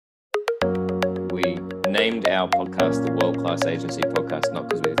named our podcast the World Class Agency Podcast, not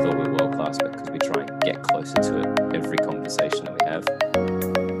because we thought we were world class, but because we try and get closer to it every conversation that we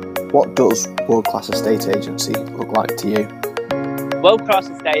have. What does World Class Estate Agency look like to you? World Class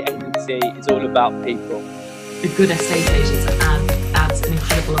Estate Agency is all about people. A good estate agent adds an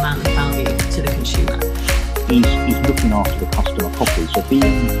incredible amount of value to the consumer. He's looking after the customer properly, so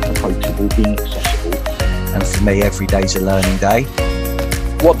being approachable, being accessible. And for me, every day's a learning day.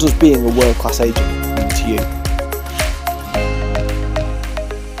 What does being a world-class agent mean to you?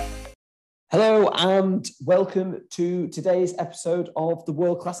 Hello and welcome to today's episode of the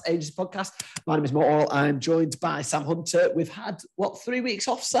World Class Agency Podcast. My name is Mo Orrell. I'm joined by Sam Hunter. We've had, 3 weeks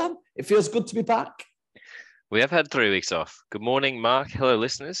off, Sam? It feels good to be back. We have had 3 weeks off. Good morning, Mark. Hello,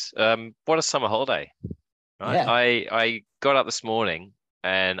 listeners. What a summer holiday. Right? Yeah. I got up this morning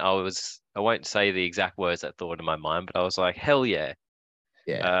and I won't say the exact words that thought in my mind, but I was like, hell yeah.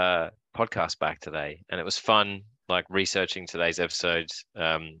 Podcast back today. And it was fun, like researching today's episode.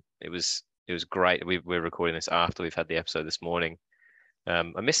 It was great. We're recording this after we've had the episode this morning. I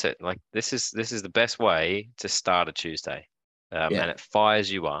miss it. Like this is the best way to start a Tuesday. And it fires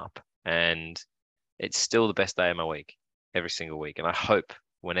you up, and it's still the best day of my week every single week. And I hope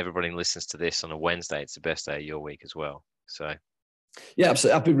when everybody listens to this on a Wednesday, it's the best day of your week as well. So yeah,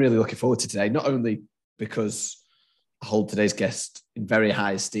 absolutely. I've been really looking forward to today, not only because I hold today's guest in very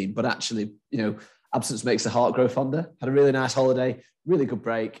high esteem, but actually, absence makes the heart grow fonder. Had a really nice holiday, really good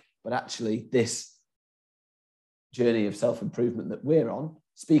break, but actually this journey of self-improvement that we're on,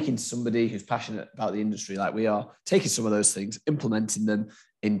 speaking to somebody who's passionate about the industry like we are, taking some of those things, implementing them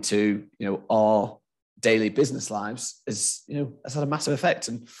into, our daily business lives has had a massive effect,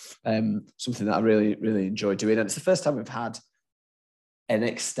 and something that I really, really enjoy doing. And it's the first time we've had an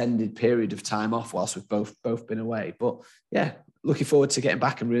extended period of time off whilst we've both been away. But yeah, looking forward to getting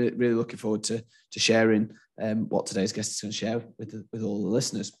back, and really, really looking forward to sharing what today's guest is going to share with all the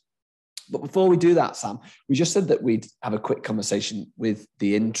listeners. But before we do that, Sam, we just said that we'd have a quick conversation with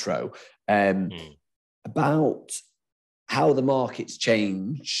the intro about how the market's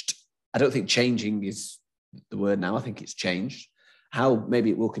changed. I don't think changing is the word now. I think it's changed. How maybe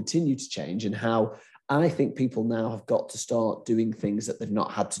it will continue to change, and how I think people now have got to start doing things that they've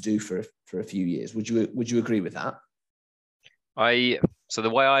not had to do for a few years. Would you agree with that? So the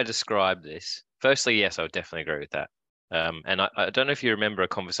way I describe this, firstly, yes, I would definitely agree with that. And I don't know if you remember a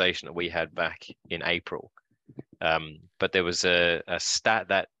conversation that we had back in April, but there was a stat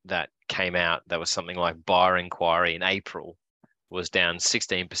that came out that was something like buyer inquiry in April was down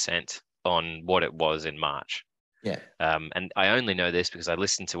 16% on what it was in March. Yeah. And I only know this because I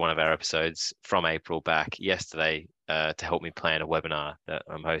listened to one of our episodes from April back yesterday to help me plan a webinar that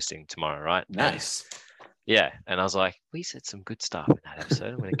I'm hosting tomorrow, right? Nice. And I was like, we said some good stuff in that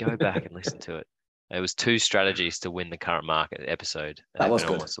episode. I'm going to go back and listen to it. It was 2 strategies to win the current market episode. That was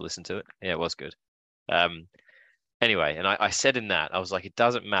good. Wants to listen to it. Yeah, it was good. Anyway, and I said in that, I was like, it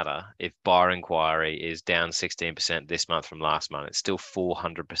doesn't matter if buyer inquiry is down 16% this month from last month. It's still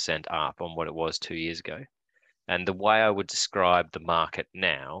 400% up on what it was 2 years ago. And the way I would describe the market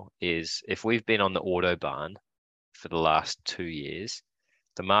now is, if we've been on the Autobahn for the last 2 years,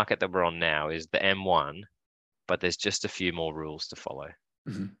 the market that we're on now is the M1, but there's just a few more rules to follow,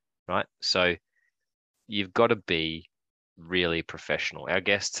 right? So you've got to be really professional. Our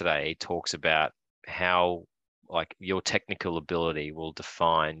guest today talks about how your technical ability will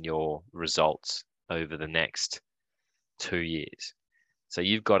define your results over the next 2 years. So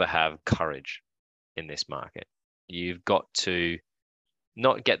you've got to have courage in this market. You've got to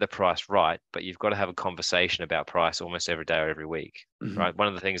not get the price right, but you've got to have a conversation about price almost every day or every week, right? One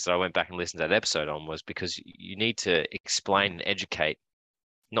of the things that I went back and listened to that episode on was because you need to explain and educate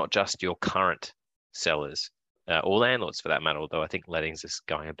not just your current sellers or landlords for that matter, although I think lettings is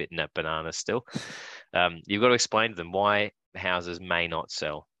going a bit bananas still. You've got to explain to them why houses may not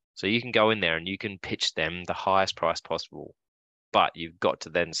sell. So you can go in there and you can pitch them the highest price possible, but you've got to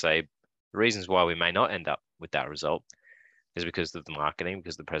then say the reasons why we may not end up with that result is because of the marketing,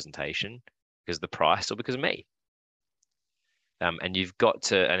 because of the presentation, because of the price, or because of me. And you've got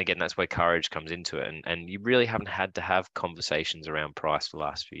to, and again, that's where courage comes into it. And you really haven't had to have conversations around price for the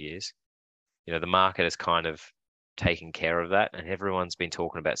last few years. The market has kind of taken care of that, and everyone's been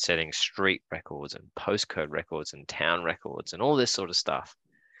talking about setting street records and postcode records and town records and all this sort of stuff.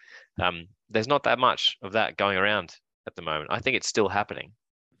 There's not that much of that going around at the moment. I think it's still happening.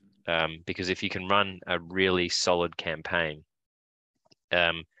 Because if you can run a really solid campaign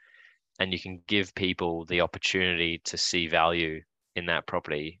and you can give people the opportunity to see value in that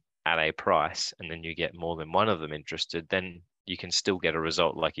property at a price, and then you get more than one of them interested, then you can still get a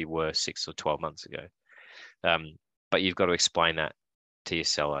result like you were 6 or 12 months ago. But you've got to explain that to your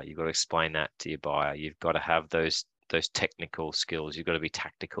seller. You've got to explain that to your buyer. You've got to have those technical skills. You've got to be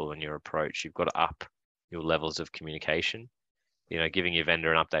tactical in your approach. You've got to up your levels of communication. Giving your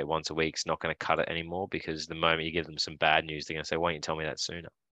vendor an update once a week is not going to cut it anymore, because the moment you give them some bad news, they're going to say, why don't you tell me that sooner?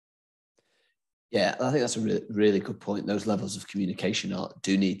 Yeah, I think that's a really, really good point. Those levels of communication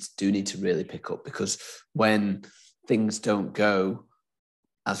do need to really pick up, because when things don't go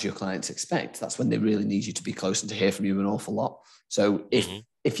as your clients expect, that's when they really need you to be close and to hear from you an awful lot. So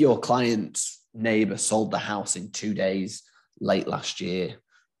if your client's neighbor sold the house in 2 days late last year,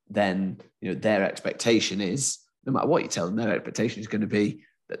 then their expectation is, no matter what you tell them, their expectation is going to be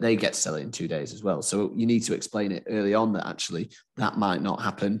that they get to sell it in 2 days as well. So you need to explain it early on that actually that might not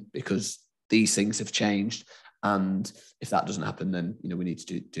happen because these things have changed. And if that doesn't happen, then, we need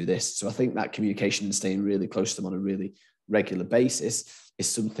to do this. So I think that communication and staying really close to them on a really regular basis is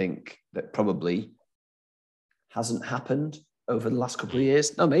something that probably hasn't happened over the last couple of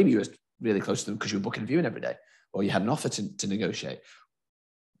years. No, maybe you were really close to them because you were booking a viewing every day, or you had an offer to negotiate.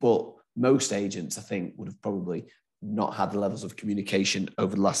 But most agents, I think, would have probably not had the levels of communication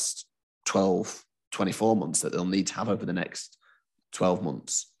over the last 12, 24 months that they'll need to have over the next 12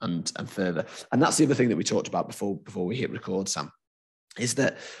 months and further. And that's the other thing that we talked about before we hit record, Sam, is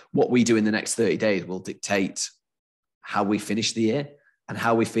that what we do in the next 30 days will dictate how we finish the year and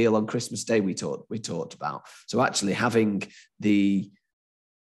how we feel on Christmas Day. We talked about. So actually having the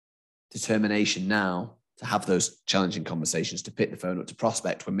determination now to have those challenging conversations, to pick the phone up to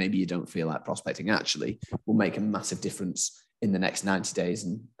prospect when maybe you don't feel like prospecting, actually will make a massive difference in the next 90 days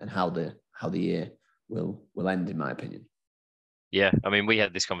and how the year will end, in my opinion. Yeah, I mean, we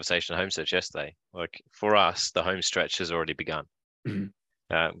had this conversation at Home Search yesterday. Like, for us, the home stretch has already begun,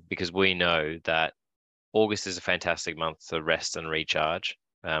 because we know that August is a fantastic month to rest and recharge,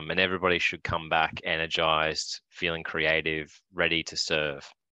 and everybody should come back energized, feeling creative, ready to serve.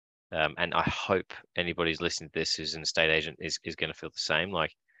 And I hope anybody who's listening to this who's an estate agent is going to feel the same.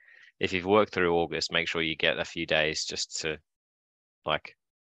 Like, if you've worked through August, make sure you get a few days just to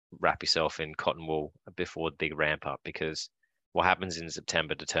wrap yourself in cotton wool before the big ramp up, because what happens in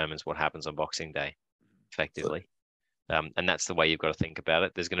September determines what happens on Boxing Day, effectively. And that's the way you've got to think about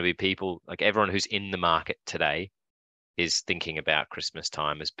it. There's going to be people, like everyone who's in the market today is thinking about Christmas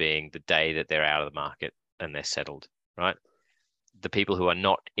time as being the day that they're out of the market and they're settled, right? The people who are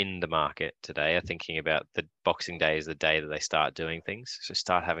not in the market today are thinking about the Boxing Day is the day that they start doing things. So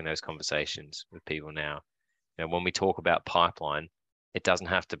start having those conversations with people now. When we talk about pipeline, it doesn't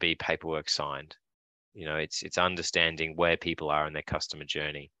have to be paperwork signed. It's understanding where people are in their customer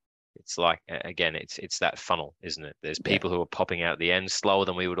journey. It's like, again, it's that funnel, isn't it? There's people who are popping out at the end slower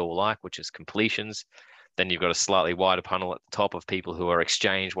than we would all like, which is completions. Then you've got a slightly wider funnel at the top of people who are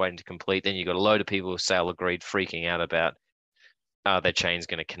exchange waiting to complete. Then you've got a load of people who sale agreed freaking out about their chain's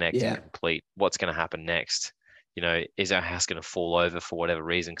going to connect and complete. What's going to happen next? Is our house going to fall over for whatever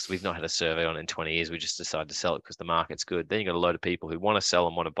reason? Because we've not had a survey on it in 20 years. We just decided to sell it because the market's good. Then you've got a load of people who want to sell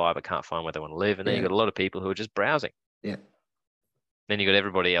and want to buy but can't find where they want to live. And then you've got a lot of people who are just browsing. Yeah. Then you've got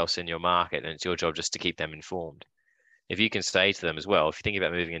everybody else in your market, and it's your job just to keep them informed. If you can say to them as well, if you're thinking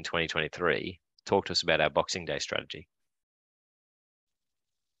about moving in 2023, talk to us about our Boxing Day strategy.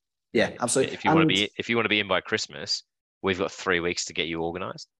 Yeah, absolutely. If you want to be in by Christmas, we've got 3 weeks to get you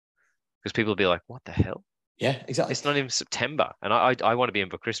organized, because people will be like, what the hell? Yeah, exactly. It's not even September, and I want to be in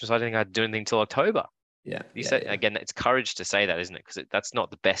for Christmas. I don't think I'd do anything until October. Yeah. Again, it's courage to say that, isn't it? Because that's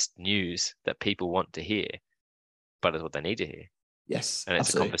not the best news that people want to hear, but it's what they need to hear. Yes, and it's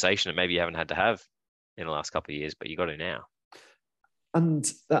absolutely. a conversation that maybe you haven't had to have in the last couple of years, but you got to now.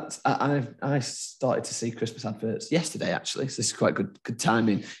 And that's I started to see Christmas adverts yesterday, actually. So this is quite good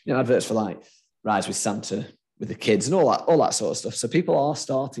timing. Adverts for like Rise with Santa with the kids and all that sort of stuff. So people are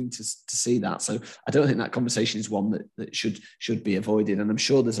starting to see that. So I don't think that conversation is one that should be avoided. And I'm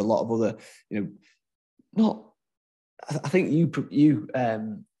sure there's a lot of other, I think you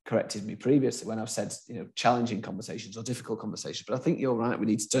corrected me previously when I've said, challenging conversations or difficult conversations, but I think you're right. We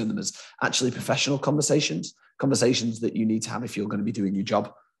need to turn them as actually professional conversations that you need to have if you're going to be doing your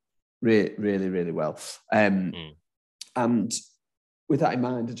job really, really, really well. And with that in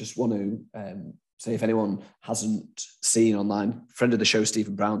mind, I just want to say, if anyone hasn't seen online, friend of the show,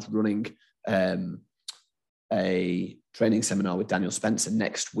 Stephen Brown's running a training seminar with Daniel Spencer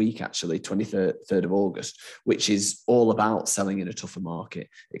next week, actually, 23rd of August, which is all about selling in a tougher market.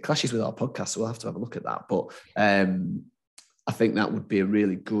 It clashes with our podcast, so we'll have to have a look at that. But I think that would be a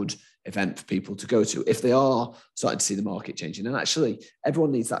really good event for people to go to if they are starting to see the market changing. And actually,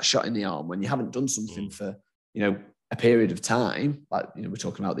 everyone needs that shot in the arm when you haven't done something for, a period of time, like, you know, we're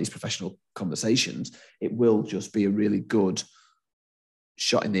talking about these professional conversations, it will just be a really good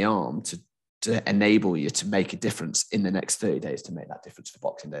shot in the arm to enable you to make a difference in the next 30 days, to make that difference for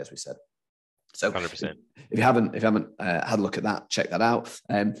Boxing Day, as we said. So 100%. If you haven't had a look at that, check that out.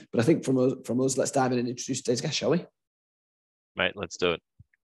 But I think from us, let's dive in and introduce today's guest, shall we? Mate, let's do it.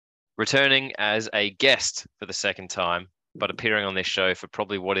 Returning as a guest for the second time, but appearing on this show for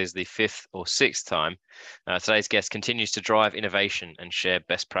probably what is the fifth or sixth time, today's guest continues to drive innovation and share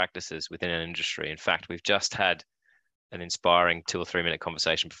best practices within an industry. In fact, we've just had an inspiring 2 or 3 minute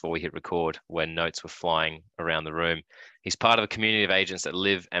conversation before we hit record when notes were flying around the room. He's part of a community of agents that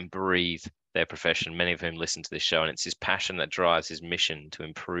live and breathe their profession, many of whom listen to this show, and it's his passion that drives his mission to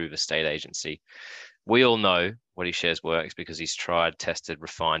improve estate agency. We all know what he shares works because he's tried, tested,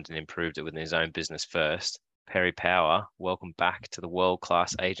 refined, and improved it within his own business first. Perry Power, welcome back to the World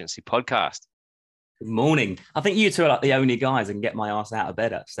Class Agency podcast. Good morning. I think you two are like the only guys that can get my ass out of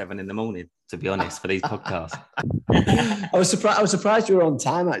bed at 7 a.m, to be honest, for these podcasts. I was surprised you were on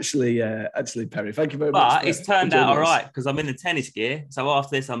time, actually, Perry. Thank you very much. But it's turned out all right because I'm in the tennis gear. So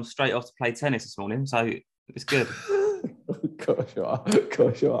after this, I'm straight off to play tennis this morning. So it's good. Of course you are.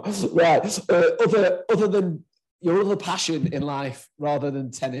 Right. Other than your other passion in life, rather than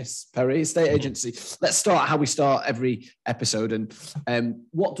tennis, Perry, estate agency. Let's start how we start every episode. And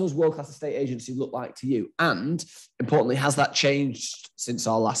what does world-class estate agency look like to you? And importantly, has that changed since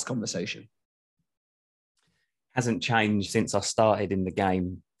our last conversation? Hasn't changed since I started in the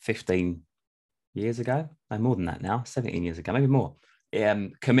game 15 years ago. No, more than that now, 17 years ago, maybe more.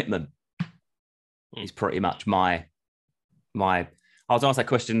 Commitment is pretty much my. I was asked that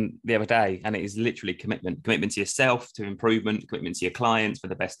question the other day, and it is literally commitment to yourself, to improvement, commitment to your clients for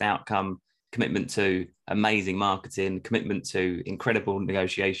the best outcome, commitment to amazing marketing, commitment to incredible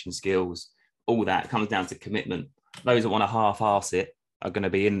negotiation skills. All that comes down to commitment. Those that want to half-arse it are going to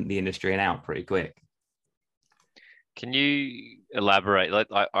be in the industry and out pretty quick. Can you elaborate?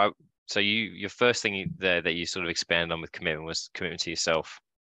 So your first thing there that you sort of expand on with commitment was commitment to yourself,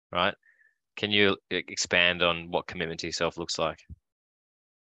 right? Can you expand on what commitment to yourself looks like?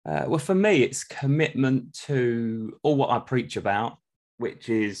 Well, for me, it's commitment to all what I preach about, which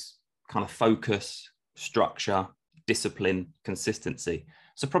is kind of focus, structure, discipline, consistency.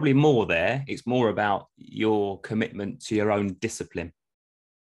 So probably more there. It's more about your commitment to your own discipline,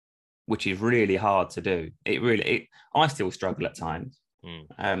 which is really hard to do. I still struggle at times.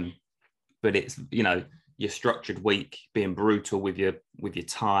 But it's, you know, your structured week, being brutal with your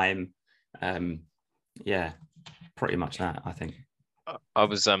time. Yeah, pretty much that, I think. I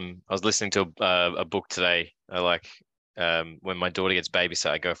was listening to a book today. When my daughter gets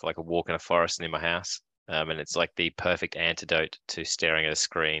babysat, I go for like a walk in a forest near my house, and it's like the perfect antidote to staring at a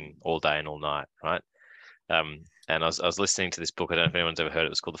screen all day and all night, right? And I was listening to this book. I don't know if anyone's ever heard it. It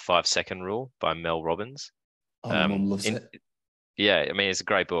was called The 5-Second Rule by Mel Robbins. Oh, my mum loves it. Yeah, I mean, it's a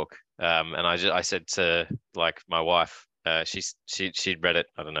great book. And I said to like my wife, she'd read it,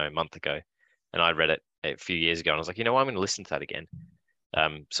 I don't know, a month ago, and I read it a few years ago, and I was like, you know what, I'm going to listen to that again.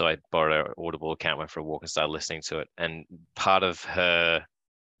 So I borrowed an Audible account, went for a walk, and started listening to it. And part of her,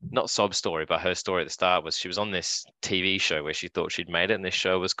 not sob story, but her story at the start was she was on this TV show where she thought she'd made it, and this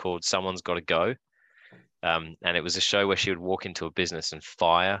show was called Someone's Got to Go. And it was a show where she would walk into a business and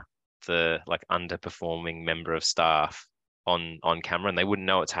fire the like underperforming member of staff on camera, and they wouldn't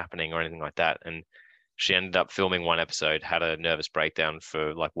know what's happening or anything like that. And she ended up filming one episode, had a nervous breakdown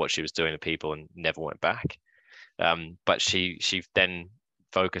for like what she was doing to people, and never went back. But she then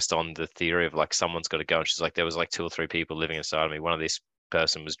focused on the theory of like someone's got to go, and she's like, there was like 2 or 3 people living inside of me. One of these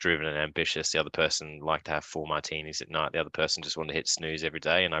person was driven and ambitious. The other person liked to have 4 martinis at night. The other person just wanted to hit snooze every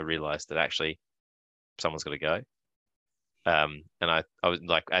day. And I realized that actually someone's got to go. And I was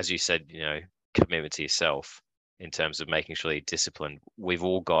like, as you said, you know, commitment to yourself in terms of making sure you're disciplined. We've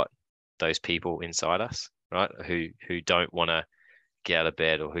all got those people inside us, right? Who don't want to get out of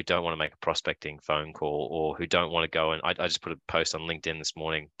bed, or who don't want to make a prospecting phone call, or who don't want to go. And I just put a post on LinkedIn this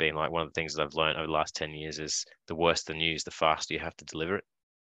morning being like, one of the things that I've learned over the last 10 years is the worse the news, the faster you have to deliver it.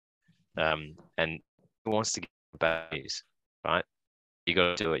 And who wants to get bad news, right? You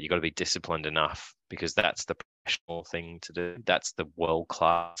got to do it. You got to be disciplined enough, because that's the professional thing to do. That's the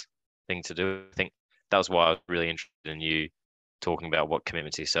world-class thing to do. I think that was why I was really interested in you talking about what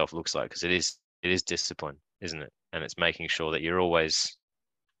commitment to yourself looks like, because it is discipline, isn't it? And it's making sure that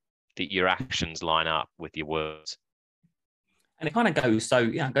that your actions line up with your words. And it kind of goes so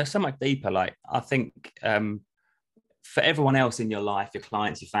much deeper. Like, I think for everyone else in your life, your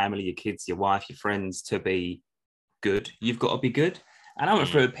clients, your family, your kids, your wife, your friends, to be good, you've got to be good. And I went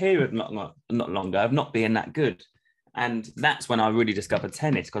through a period not long ago of not being that good. And that's when I really discovered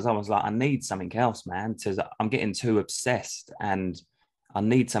tennis, because I was like, I need something else, man. I'm getting too obsessed, and I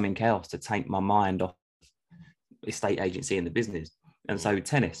need something else to take my mind off estate agency and the business. And so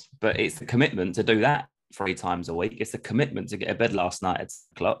tennis, but it's the commitment to do that 3 times a week. It's the commitment to get to bed last night at 6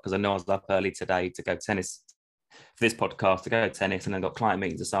 o'clock, because I know I was up early today to go tennis for this podcast, to go tennis, and then got client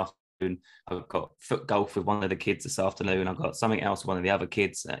meetings this afternoon. I've got foot golf with one of the kids this afternoon. I've got something else with one of the other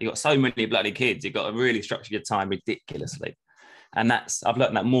kids. You've got so many bloody kids. You've got to really structure your time ridiculously. And I've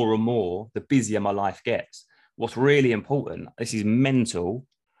learned that more and more, the busier my life gets. What's really important, this is mental,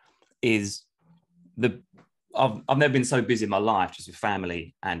 is I've never been so busy in my life, just with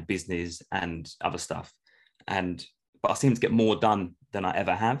family and business and other stuff. But I seem to get more done than I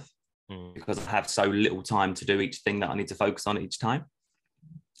ever have, because I have so little time to do each thing that I need to focus on each time.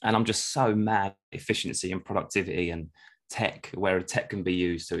 And I'm just so mad at efficiency and productivity and tech, where tech can be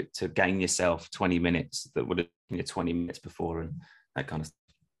used to gain yourself 20 minutes that would have taken you 20 minutes before, and that kind of stuff.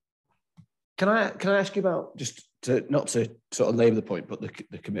 Can I ask you about, just to not to sort of labour the point, but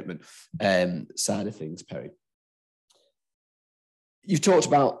the commitment side of things, Perry? You've talked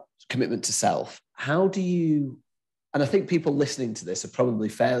about commitment to self. How do you, and I think people listening to this are probably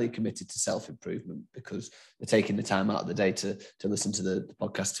fairly committed to self-improvement, because they're taking the time out of the day to listen to the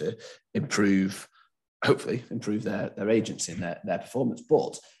podcast to hopefully improve their agency and their performance.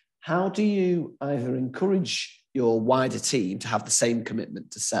 But how do you either encourage your wider team to have the same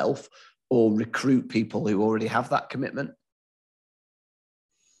commitment to self, or recruit people who already have that commitment?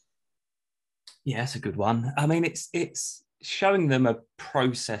 Yeah, that's a good one. I mean, it's showing them a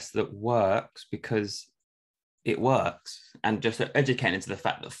process that works because it works, and just educating to the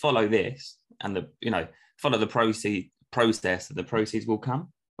fact that follow this, and follow the process, and the proceeds will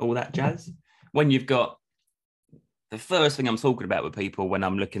come, all that jazz. When you've got, the first thing I'm talking about with people when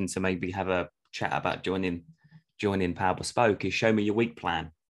I'm looking to maybe have a chat about joining Power Bespoke is show me your week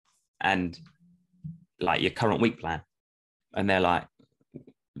plan, and like your current week plan. And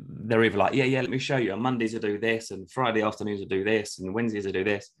they're either like, yeah, let me show you. On Mondays I do this, and Friday afternoons I do this, and Wednesdays I do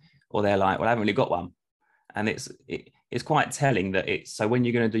this. Or they're like, well, I haven't really got one. And it's quite telling that so when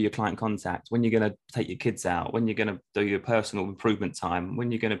you're going to do your client contact, when you're going to take your kids out, when you're going to do your personal improvement time,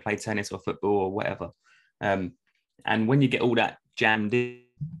 when you're going to play tennis or football or whatever. And when you get all that jammed in,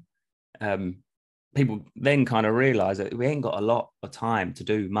 people then kind of realize that we ain't got a lot of time to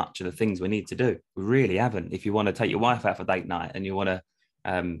do much of the things we need to do. We really haven't. If you want to take your wife out for date night and you want to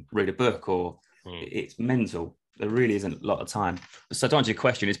read a book, or it's mental, there really isn't a lot of time. So to answer your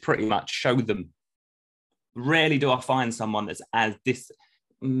question, is pretty much show them. Rarely do I find someone that's as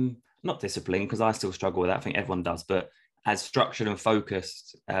not disciplined, because I still struggle with that. I think everyone does, but as structured and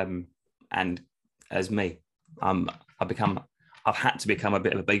focused, and as me, I've had to become a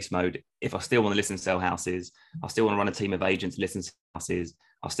bit of a beast mode. If I still want to listen to sell houses, I still want to run a team of agents, listen to houses,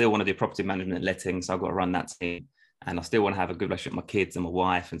 I still want to do property management and letting, so I've got to run that team. And I still want to have a good relationship with my kids and my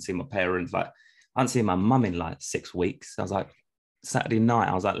wife and see my parents. Like, I hadn't seen my mum in like 6 weeks. I was like, Saturday night,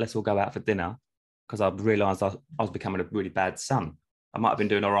 I was like, let's all go out for dinner, because I realised I was becoming a really bad son. I might have been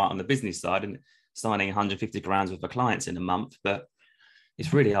doing all right on the business side and signing 150 grand with the clients in a month, but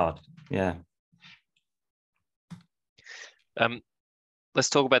it's really hard. Yeah. Let's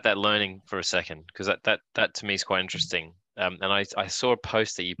talk about that learning for a second, because that to me is quite interesting. And I saw a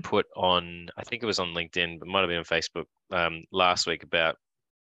post that you put on, I think it was on LinkedIn, but might have been on Facebook last week, about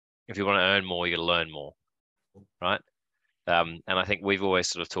if you want to earn more, you got to learn more, right? And I think we've always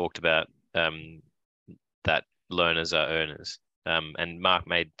sort of talked about that learners are earners. And Mark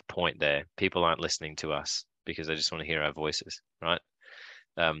made the point there. People aren't listening to us because they just want to hear our voices, right?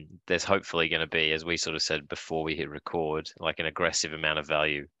 There's hopefully going to be, as we sort of said before we hit record, like an aggressive amount of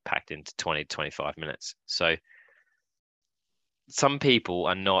value packed into 20 to 25 minutes. So some people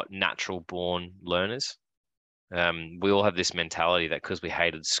are not natural born learners. We all have this mentality that because we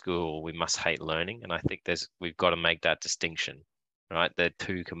hated school, we must hate learning. And I think we've got to make that distinction, right? They're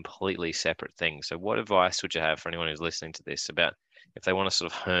two completely separate things. So what advice would you have for anyone who's listening to this about if they want to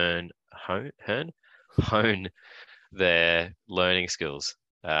sort of hone their learning skills,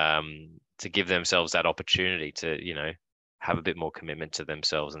 to give themselves that opportunity to, have a bit more commitment to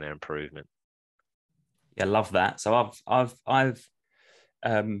themselves and their improvement? Yeah, love that. So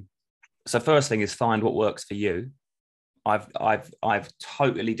so first thing is find what works for you. I've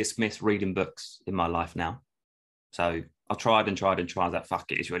totally dismissed reading books in my life now. So I've tried and tried and tried that.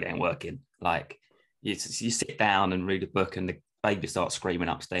 Fuck it, it really ain't working. Like you sit down and read a book and the baby starts screaming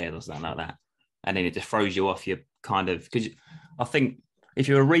upstairs or something like that, and then it just throws you off your kind of, because I think if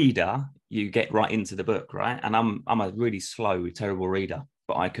you're a reader, you get right into the book, right? And I'm a really slow, terrible reader,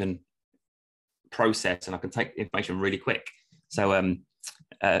 but I can process and I can take information really quick. So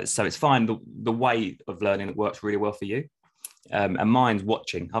so it's fine. The way of learning that works really well for you. And mine's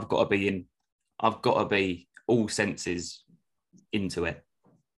watching. I've got to be all senses into it.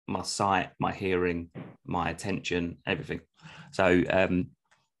 My sight, my hearing, my attention, everything. So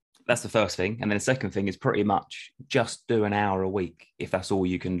that's the first thing. And then the second thing is pretty much just do an hour a week if that's all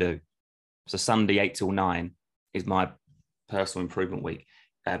you can do. So Sunday 8 till 9 is my personal improvement week,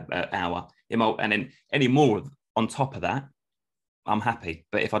 hour. And then any more on top of that, I'm happy.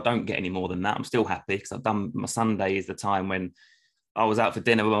 But if I don't get any more than that, I'm still happy because I've done my Sunday is the time when I was out for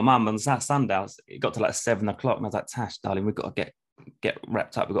dinner with my mum on that Sunday. It got to like 7 o'clock and I was like, Tash, darling, we've got to get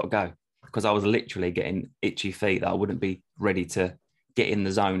wrapped up. We've got to go. Because I was literally getting itchy feet that I wouldn't be ready to get in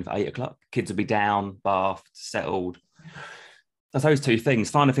the zone for 8 o'clock. Kids would be down, bathed, settled. That's those two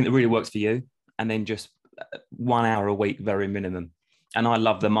things. Find a thing that really works for you and then just 1 hour a week, very minimum. And I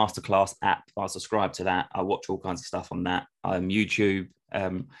love the Masterclass app. I subscribe to that. I watch all kinds of stuff on that. YouTube.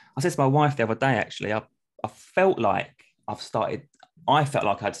 I said to my wife the other day, actually, I felt like I'd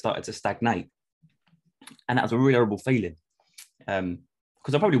started to stagnate. And that was a really horrible feeling.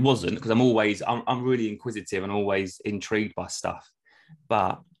 Because I probably wasn't, because I'm really inquisitive and always intrigued by stuff.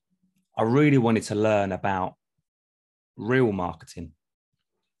 But I really wanted to learn about real marketing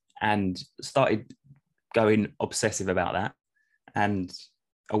and started going obsessive about that. And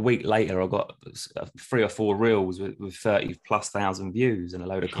a week later, I got 3 or 4 reels with 30,000+ views and a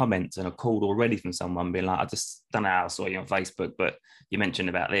load of comments and a call already from someone being like, I just don't know how I saw you on Facebook, but you mentioned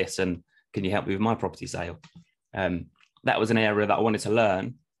about this and can you help me with my property sale? That was an area that I wanted to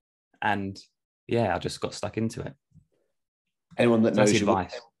learn. And yeah, I just got stuck into it. Anyone that knows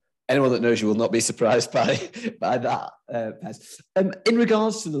you will not be surprised by that. In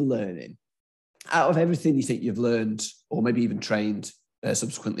regards to the learning, out of everything you think you've learned or maybe even trained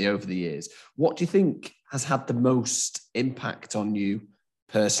subsequently over the years, what do you think has had the most impact on you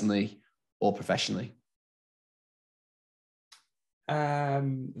personally or professionally?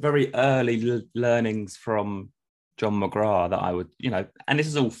 Very early learnings from John McGrath that I would, and this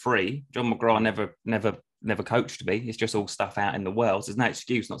is all free. John McGrath never coached me. It's just all stuff out in the world. So there's no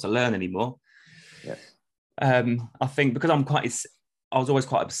excuse not to learn anymore. Yeah. I think because I was always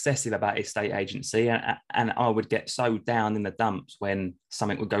quite obsessive about estate agency and I would get so down in the dumps when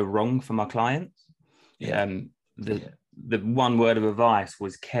something would go wrong for my clients. Yeah. The one word of advice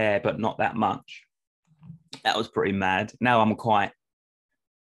was care, but not that much. That was pretty mad. Now I'm quite,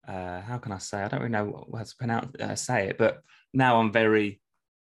 how can I say? I don't really know how to say it, but now I'm very,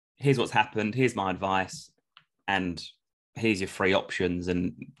 here's what's happened, here's my advice, and here's your 3 options,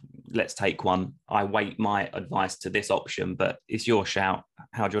 and let's take one. I weight my advice to this option, but it's your shout.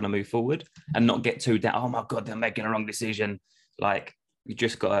 How do you want to move forward? And not get too down, oh my God, they're making a wrong decision. Like, you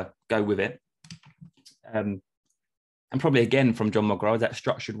just got to go with it. And probably again from John McGrath, that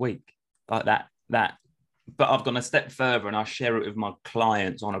structured week, like that. But I've gone a step further and I share it with my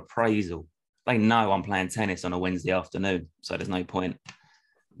clients on appraisal. They know I'm playing tennis on a Wednesday afternoon, so there's no point.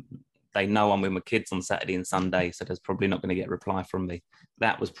 They know I'm with my kids on Saturday and Sunday, so there's probably not going to get a reply from me.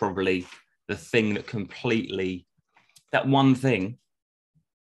 That was probably the thing that one thing,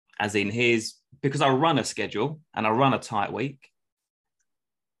 as in because I run a schedule and I run a tight week,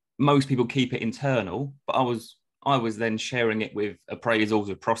 most people keep it internal, but I was then sharing it with appraisals,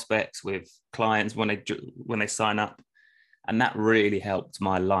 with prospects, with clients when they sign up. And that really helped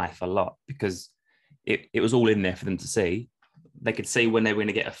my life a lot because it was all in there for them to see. They could see when they were going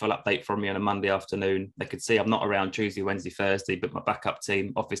to get a full update from me on a Monday afternoon. They could see I'm not around Tuesday, Wednesday, Thursday, but my backup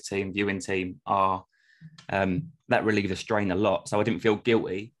team, office team, viewing team are. That relieved the strain a lot. So I didn't feel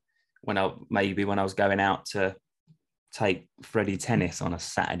guilty when I was going out to take Freddie tennis on a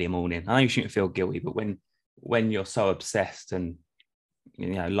Saturday morning. I know you shouldn't feel guilty, but when you're so obsessed and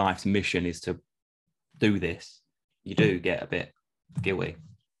life's mission is to do this, you do get a bit guilty.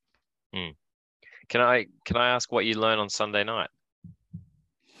 Can I ask what you learned on Sunday night?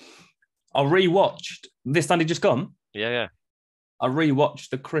 I rewatched this Sunday just gone. Yeah. I rewatched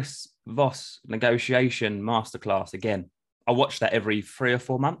the Chris Voss negotiation masterclass again. I watch that every 3 or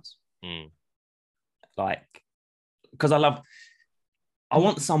 4 months. Because I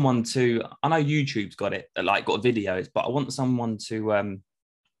want someone to, I know YouTube's got it, got videos, but I want someone to,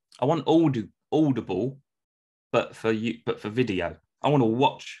 I want Audible, but for video. I want to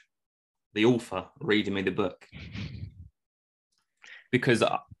watch the author reading me the book because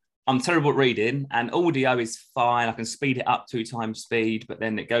I'm terrible at reading, and audio is fine. I can speed it up 2 times speed, but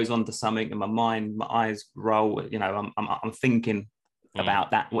then it goes on to something and my eyes roll. I'm thinking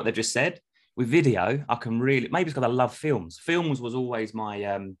about that, what they've just said. With video, I can really, maybe it's because I love films. Films was always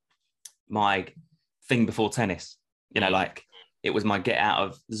my my thing before tennis. You know, like it was my get out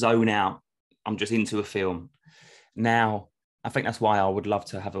of zone out. I'm just into a film. Now, I think that's why I would love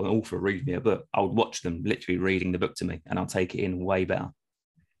to have an author read me a book. I would watch them literally reading the book to me, and I'll take it in way better.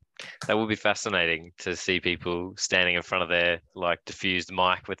 That would be fascinating to see people standing in front of their like diffused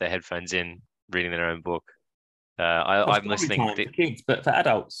mic with their headphones in, reading their own book. I'm listening for kids, but for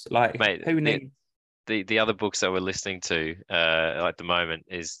adults, like mate, who needs? The other books that we're listening to at the moment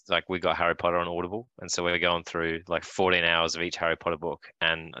is like we got Harry Potter on Audible, and so we're going through like 14 hours of each Harry Potter book,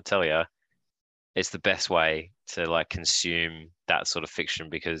 and I tell you, it's the best way to like consume that sort of fiction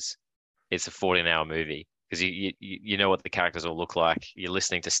because it's a 14-hour movie. Because you know what the characters all look like. You're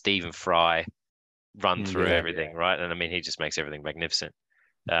listening to Stephen Fry run through everything, right? And I mean, he just makes everything magnificent.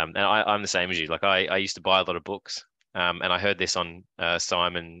 And I'm the same as you. Like I used to buy a lot of books, and I heard this on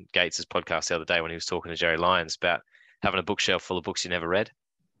Simon Gates's podcast the other day when he was talking to Jerry Lyons about having a bookshelf full of books you never read.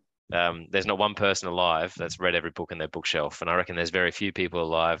 There's not one person alive that's read every book in their bookshelf, and I reckon there's very few people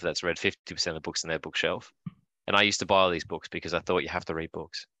alive that's read 50% of the books in their bookshelf. And I used to buy all these books because I thought you have to read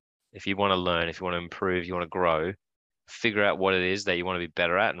books. If you want to learn, if you want to improve, you want to grow, figure out what it is that you want to be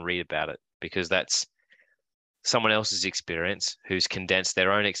better at and read about it, because that's someone else's experience who's condensed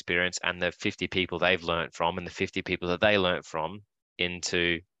their own experience and the 50 people they've learned from and the 50 people that they learned from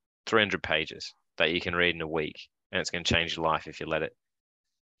into 300 pages that you can read in a week. And it's going to change your life if you let it.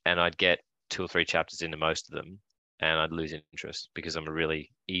 And I'd get 2 or 3 chapters into most of them and I'd lose interest because I'm a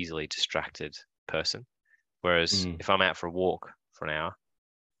really easily distracted person. Whereas if I'm out for a walk for an hour,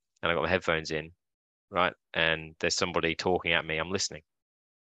 and I've got my headphones in, right? And there's somebody talking at me, I'm listening.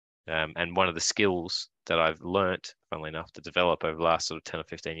 And one of the skills that I've learnt, funnily enough, to develop over the last sort of 10 or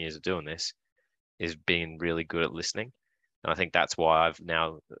 15 years of doing this is being really good at listening. And I think that's why I've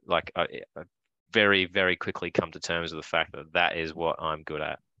now, like, I very, very quickly come to terms with the fact that that is what I'm good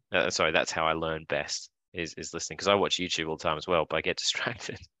at. That's how I learn best is listening. Because I watch YouTube all the time as well, but I get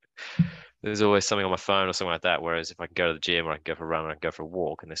distracted. There's always something on my phone or something like that. Whereas if I can go to the gym or I can go for a run or I can go for a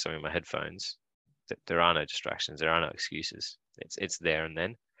walk and there's something in my headphones, there are no distractions. There are no excuses. It's there and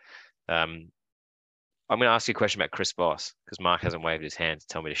then. I'm going to ask you a question about Chris Voss because Mark hasn't waved his hand to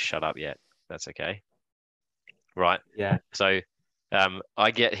tell me to shut up yet. That's okay. Right. Yeah. So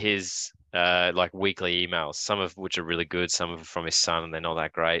I get his like weekly emails, some of which are really good, some of them from his son, and they're not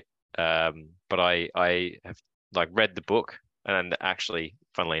that great. But I have like read the book and actually,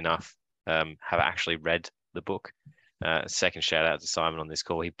 funnily enough, have actually read the book. Second shout out to Simon on this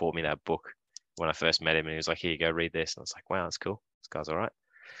call. He bought me that book when I first met him and he was like, here you go, read this. And I was like, wow, that's cool. This guy's all right.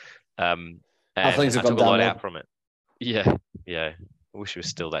 And How things have I gone took a lot down out from it. Yeah. I wish he was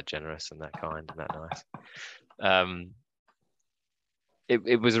still that generous and that kind and that nice.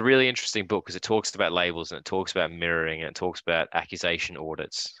 It was a really interesting book because it talks about labels and it talks about mirroring and it talks about accusation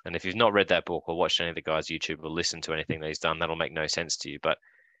audits. And if you've not read that book or watched any of the guys' YouTube or listened to anything that he's done, that'll make no sense to you. But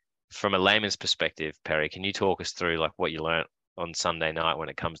from a layman's perspective, Perry, can you talk us through like what you learned on Sunday night when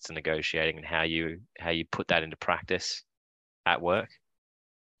it comes to negotiating and how you put that into practice at work?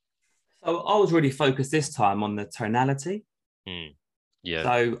 So I was really focused this time on the tonality. Yeah.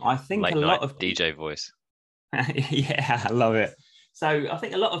 So I think Late a lot night of DJ voice. Yeah, I love it. So I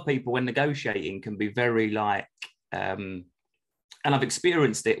think a lot of people when negotiating can be very like, and I've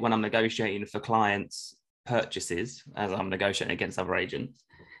experienced it when I'm negotiating for clients' purchases as I'm negotiating against other agents,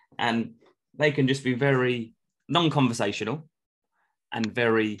 and they can just be very non-conversational and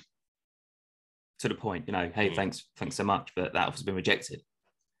very to the point, you know, hey, thanks so much, but that offer's been rejected.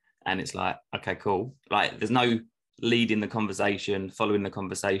 And it's like, okay, cool. Like there's no leading the conversation, following the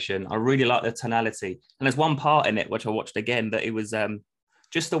conversation. I really like the tonality. And there's one part in it, which I watched again, that it was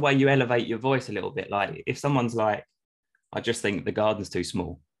just the way you elevate your voice a little bit. Like if someone's like, I just think the garden's too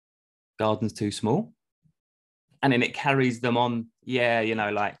small. Garden's too small. And then it carries them on. Yeah, you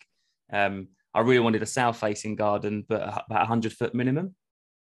know, like I really wanted a south-facing garden, but about 100-foot minimum.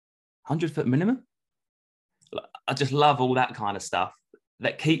 100-foot minimum? I just love all that kind of stuff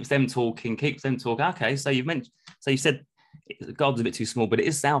that keeps them talking. Okay, so you said the garden's a bit too small, but it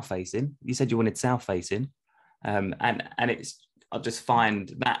is south-facing. You said you wanted south-facing. And it's, I just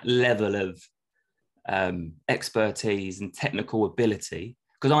find that level of expertise and technical ability,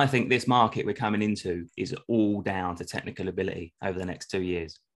 because I think this market we're coming into is all down to technical ability over the next 2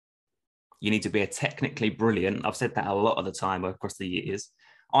 years. You need to be a technically brilliant. I've said that a lot of the time across the years.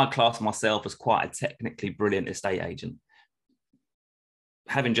 I class myself as quite a technically brilliant estate agent.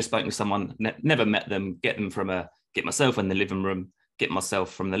 Having just spoken to someone, never met them, get myself in the living room, get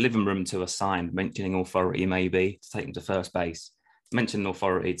myself from the living room to a sign mentioning authority maybe, to take them to first base, mentioning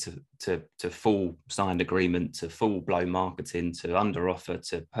authority to full signed agreement, to full blown marketing, to under offer,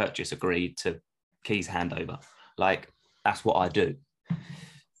 to purchase agreed, to keys handover. Like, that's what I do.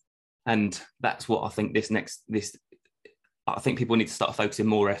 And that's what I think I think people need to start focusing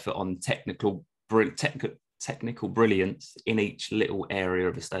more effort on technical brilliance in each little area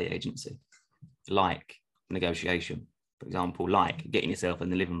of estate agency, like negotiation, for example, like getting yourself in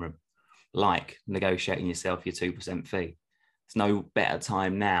the living room, like negotiating yourself your 2% fee. There's no better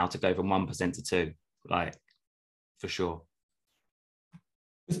time now to go from 1% to 2%, like, for sure.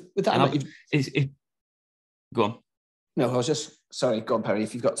 With that, go on. No, I was just sorry. Go on, Perry.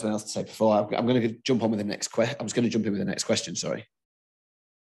 If you've got something else to say before, I'm going to jump on with the next question. I was going to jump in with the next question. Sorry.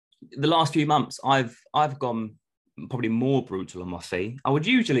 The last few months, I've gone probably more brutal on my fee. I would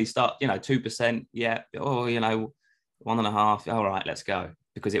usually start, 2%. Yeah. Oh, 1.5. All right, let's go,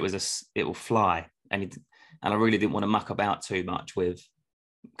 because it will fly, and I really didn't want to muck about too much with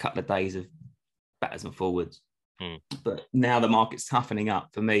a couple of days of backwards and forwards. But now the market's toughening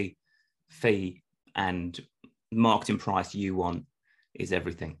up for me. Fee and marketing price you want is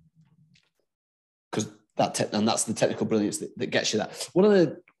everything, because that's the technical brilliance that gets you that.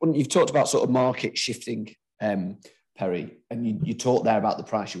 When you've talked about sort of market shifting, Perry, and you talked there about the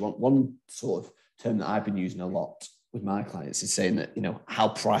price you want. One sort of term that I've been using a lot with my clients is saying that, how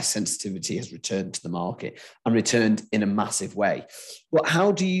price sensitivity has returned to the market and returned in a massive way. But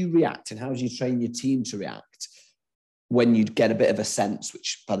how do you react, and how do you train your team to react when you get a bit of a sense,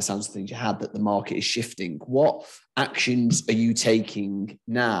 which by the sounds of things you had, that the market is shifting? What actions are you taking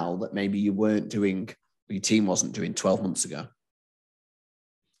now that maybe you weren't doing, or your team wasn't doing 12 months ago?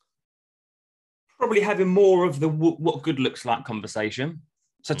 Probably having more of the what good looks like conversation.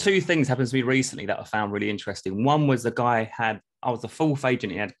 So 2 things happened to me recently that I found really interesting. One was the guy I was the 4th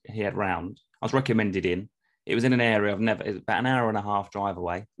agent he had round. I was recommended in. It was in an area it was about an hour and a half drive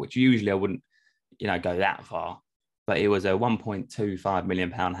away, which usually I wouldn't, go that far. But it was a £1.25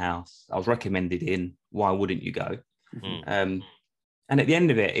 million house. I was recommended in. Why wouldn't you go? And at the end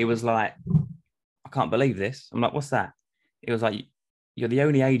of it, it was like, I can't believe this. I'm like, what's that? It was like, you're the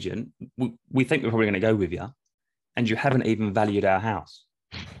only agent. We think we're probably going to go with you, and you haven't even valued our house.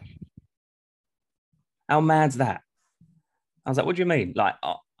 How mad's that? I was like, what do you mean? Like,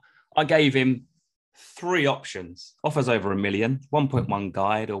 I gave him 3 options: offers over $1 million, 1.1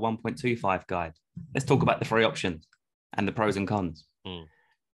 guide, or 1.25 guide. Let's talk about the 3 options and the pros and cons.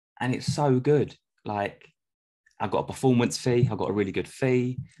 And it's so good. Like, I've got a performance fee. I've got a really good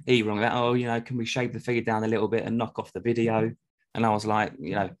fee. He wrong that. Can we shave the fee down a little bit and knock off the video? And I was like,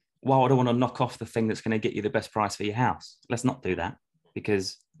 why would I want to knock off the thing that's going to get you the best price for your house? Let's not do that,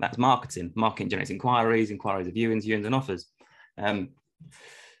 because that's marketing. Marketing generates inquiries of viewings and offers.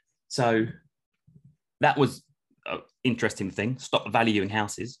 So that was an interesting thing. Stop valuing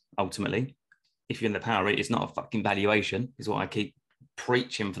houses, ultimately. If you're in the power rate, it's not a fucking valuation, is what I keep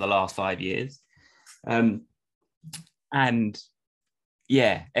preaching for the last 5 years. And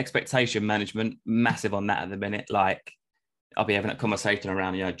yeah, expectation management, massive on that at the minute. Like, I'll be having a conversation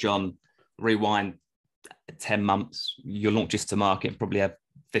around, John, rewind 10 months, you'll launch this to market, probably have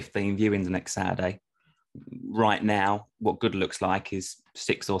 15 viewings next Saturday. Right now, what good looks like is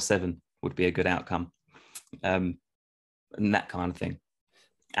 6 or 7 would be a good outcome. And that kind of thing.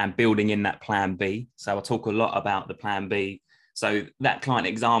 And building in that plan B. So I talk a lot about the plan B. So that client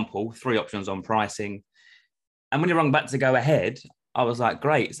example, 3 options on pricing. And when you rung back to go ahead, I was like,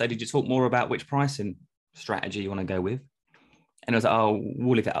 great. So did you talk more about which pricing strategy you want to go with? And I was like, oh,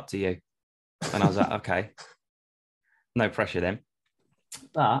 we'll leave it up to you. And I was like, okay, no pressure then.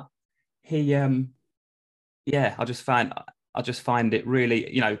 But he, I just find it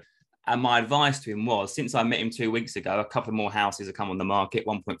really, and my advice to him was, since I met him 2 weeks ago, a couple more houses have come on the market,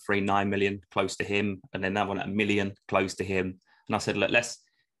 1.39 million close to him, and then another one at $1 million close to him. And I said, look,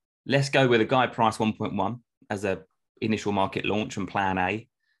 let's go with a guide price 1.1 as a initial market launch and plan A.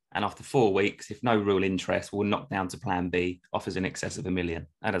 And after 4 weeks, if no real interest, we'll knock down to plan B, offers in excess of $1 million.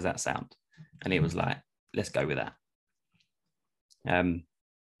 How does that sound? And he was like, let's go with that.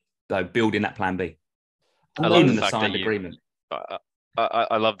 So building that plan B. I love in the signed agreement.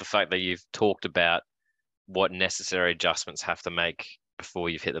 I love the fact that you've talked about what necessary adjustments have to make before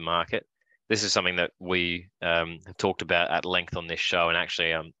you've hit the market. This is something that we have talked about at length on this show. And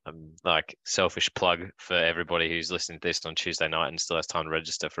actually, I'm like selfish plug for everybody who's listening to this on Tuesday night and still has time to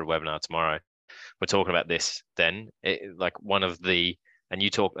register for a webinar tomorrow. We're talking about this then. And you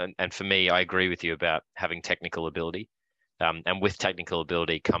talk, and for me, I agree with you about having technical ability. And with technical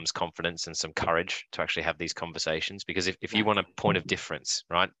ability comes confidence and some courage to actually have these conversations. Because if you want a point of difference,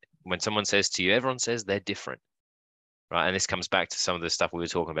 right? When someone says to you, everyone says they're different. right? And this comes back to some of the stuff we were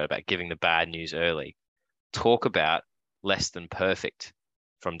talking about giving the bad news early. Talk about less than perfect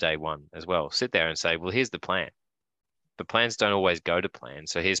from day one as well. Sit there and say, well, here's the plan. But plans don't always go to plan.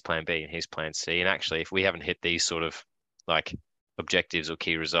 So here's plan B and here's plan C. And actually, if we haven't hit these sort of like objectives or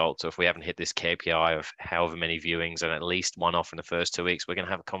key results, or if we haven't hit this KPI of however many viewings and at least one off in the first 2 weeks, we're going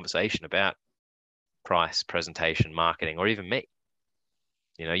to have a conversation about price, presentation, marketing, or even me.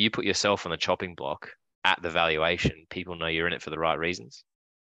 You know, you put yourself on the chopping block at the valuation, people know you're in it for the right reasons.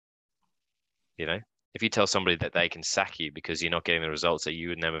 You know, if you tell somebody that they can sack you because you're not getting the results that you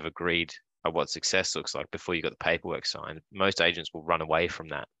would never have agreed on what success looks like before you got the paperwork signed, most agents will run away from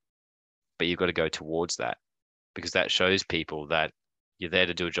that. But you've got to go towards that, because that shows people that you're there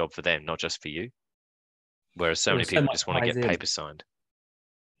to do a job for them, not just for you. Whereas so many people just want to get papers signed.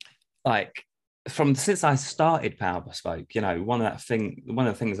 Like since I started Power Bespoke, you know, one of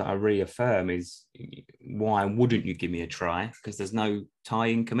the things that I reaffirm is, why wouldn't you give me a try? Because there's no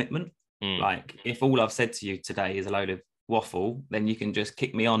tie-in commitment. Like, if all I've said to you today is a load of waffle, then you can just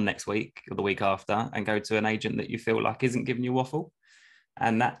kick me on next week or the week after and go to an agent that you feel like isn't giving you waffle.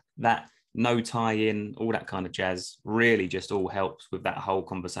 And that no tie-in, all that kind of jazz really just all helps with that whole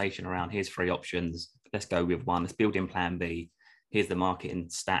conversation around, here's 3 options, let's go with one, let's build in plan B, here's the marketing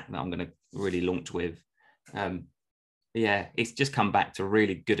stack that I'm going to really launch with. Yeah, it's just come back to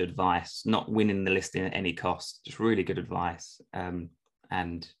really good advice, not winning the listing at any cost, just really good advice,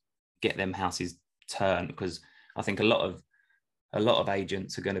 and get them houses turned, because I think a lot of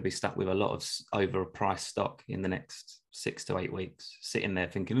agents are going to be stuck with a lot of overpriced stock in the next 6 to 8 weeks, sitting there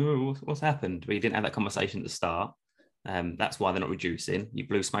thinking, oh, what's happened? Well, you didn't have that conversation at the start. That's why they're not reducing. You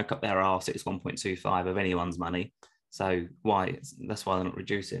blew smoke up their arse. It's 1.25 of anyone's money. So that's why they're not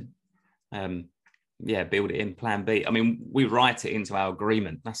reducing. Yeah, build it in plan B. I mean, we write it into our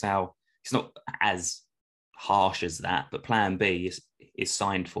agreement. That's how, it's not as harsh as that, but plan B is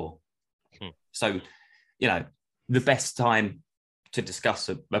signed for. So, you know, the best time to discuss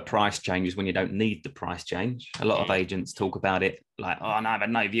a price change is when you don't need the price change. A lot of agents talk about it like, oh, no, I've had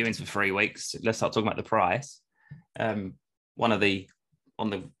no viewings for 3 weeks. Let's start talking about the price. On the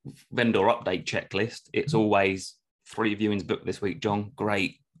vendor update checklist, it's always 3 viewings booked this week, John.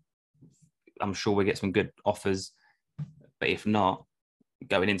 Great. I'm sure we'll get some good offers. But if not,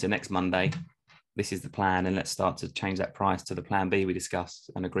 going into next Monday, this is the plan, and let's start to change that price to the plan B we discussed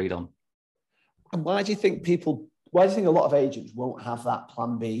and agreed on. And why do you think a lot of agents won't have that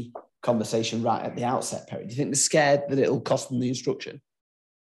plan B conversation right at the outset, Perry? Do you think they're scared that it'll cost them the instruction?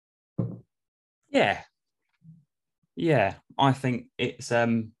 Yeah, I think it's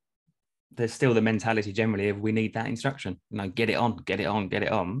there's still the mentality generally of, we need that instruction, you know, get it on.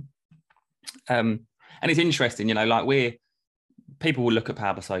 And it's interesting, you know, like people will look at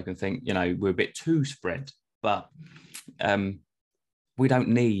Power Bespoke and think, you know, we're a bit too spread, but we don't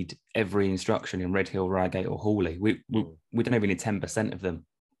need every instruction in Redhill, Reigate or Hawley. We don't even need 10% of them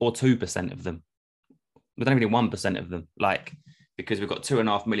or 2% of them. We don't even need 1% of them, like, because we've got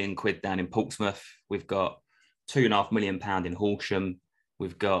 £2.5 million down in Portsmouth. We've got £2.5 million in Horsham.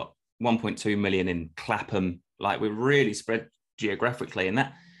 We've got 1.2 million in Clapham. Like, we're really spread geographically, and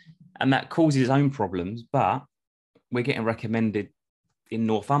that causes its own problems, but we're getting recommended in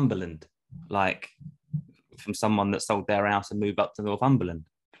Northumberland, like from someone that sold their house and moved up to Northumberland.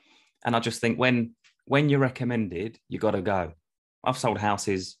 And I just think when you're recommended, you got to go. I've sold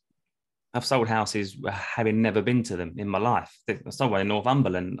houses having never been to them in my life. I sold one in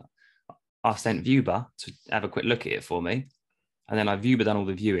Northumberland. I sent Vuber to have a quick look at it for me. And then I Vuber done all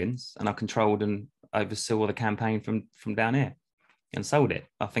the viewings, and I controlled and oversaw the campaign from down here and sold it.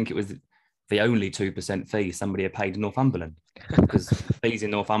 I think it was the only 2% fee somebody had paid in Northumberland, because fees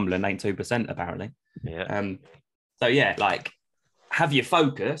in Northumberland ain't 2% apparently. Yeah. So yeah, like, have your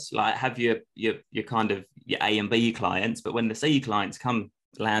focus, like have your kind of your A and B clients, but when the C clients come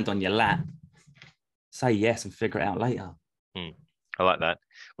land on your lap, say yes and figure it out later. I like that.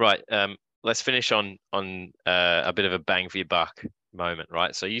 Right. Let's finish on a bit of a bang for your buck moment,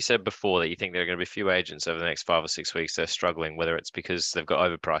 right? So you said before that you think there are going to be a few agents over the next 5 or 6 weeks that are struggling, whether it's because they've got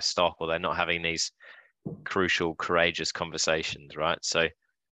overpriced stock or they're not having these crucial, courageous conversations, right? So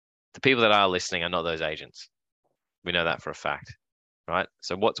the people that are listening are not those agents. We know that for a fact, right?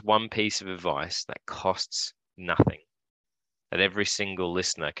 So what's one piece of advice that costs nothing that every single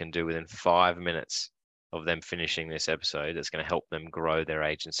listener can do within 5 minutes of them finishing this episode that's going to help them grow their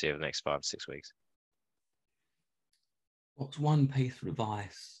agency over the next 5 to 6 weeks? What's one piece of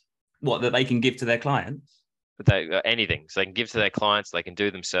advice? What, that they can give to their clients? But anything. So they can give to their clients, they can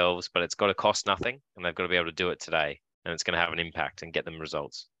do themselves, but it's got to cost nothing, and they've got to be able to do it today, and it's going to have an impact and get them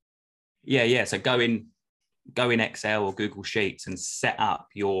results. Yeah. So go in go in Excel or Google Sheets and set up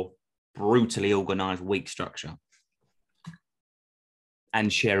your brutally organized week structure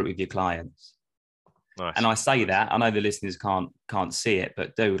and share it with your clients. Nice. And I say that, I know the listeners can't see it,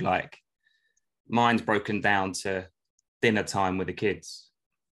 but dude, like mine's broken down to dinner time with the kids,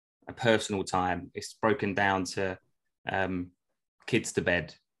 a personal time. It's broken down to kids to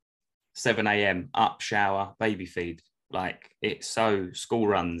bed, 7 a.m, up, shower, baby feed. Like it's so school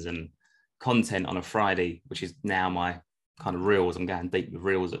runs and content on a Friday, which is now my kind of reels. I'm going deep with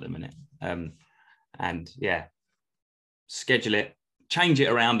reels at the minute. And yeah, schedule it, change it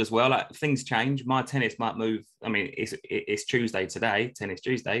around as well. Like things change. My tennis might move. I mean, it's Tuesday today, tennis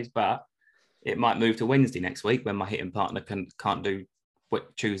Tuesdays, but it might move to Wednesday next week when my hitting partner can't do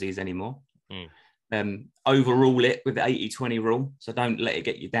Tuesdays anymore. Overrule it with the 80-20 rule. So don't let it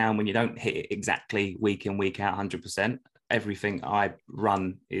get you down when you don't hit it exactly week in, week out, 100%. Everything I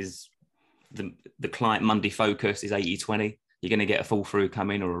run is the client Monday focus is 80-20. You're going to get a fall through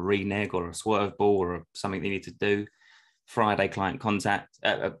come in or a renege or a swerve ball or something you need to do. Friday client contact,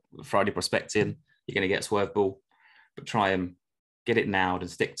 Friday prospecting, you're going to get a swerve ball, but try and get it nailed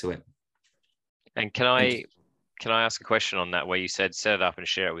and stick to it. And can I ask a question on that, where you said set it up and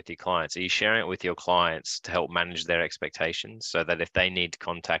share it with your clients? Are you sharing it with your clients to help manage their expectations so that if they need to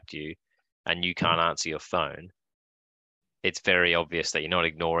contact you and you can't answer your phone, it's very obvious that you're not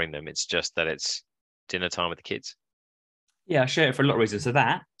ignoring them. It's just that it's dinner time with the kids? Yeah, I share it for a lot of reasons. So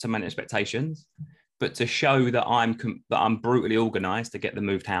that, to manage expectations, but to show that I'm brutally organized to get them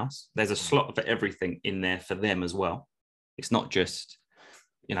moved house. There's a slot for everything in there for them as well. It's not just,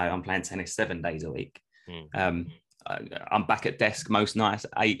 I'm playing tennis 7 days a week. I'm back at desk most nights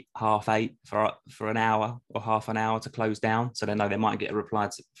at 8:30 for an hour or half an hour to close down, so they know they might get a reply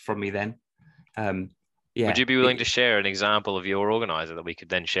from me then. Would you be willing to share an example of your organizer that we could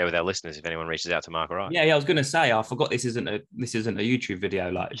then share with our listeners if anyone reaches out to Mark or I? Yeah, I was going to say, I forgot this isn't a YouTube video.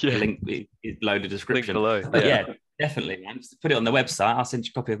 Like the link is below the description. Link below. But yeah, definitely, man. Just put it on the website. I'll send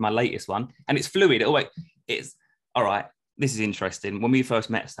you a copy of my latest one, and it's fluid. It's all right. This is interesting. When we first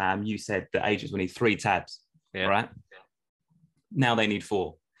met, Sam, you said that agents will need 3 tabs, right? Now they need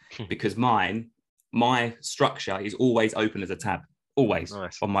 4 because my structure is always open as a tab, always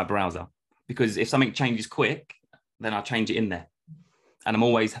on my browser. Because if something changes quick, then I change it in there. And I'm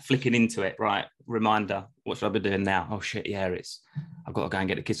always flicking into it, right? Reminder, what should I be doing now? Oh shit, yeah, I've got to go and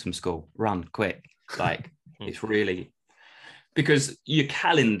get the kids from school. Run, quick. Like, it's really... Because your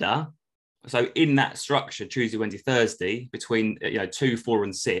calendar... So in that structure, Tuesday, Wednesday, Thursday, between 2, 4,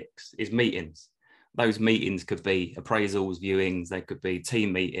 and 6 is meetings. Those meetings could be appraisals, viewings, they could be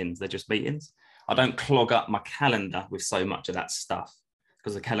team meetings, they're just meetings. I don't clog up my calendar with so much of that stuff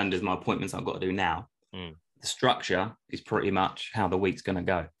because the calendar is my appointments I've got to do now. The structure is pretty much how the week's going to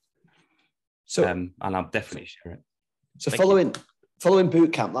go. So, and I'll definitely share it. So following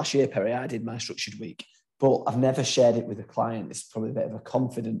boot camp last year, Perry, I did my structured week, but I've never shared it with a client. It's probably a bit of a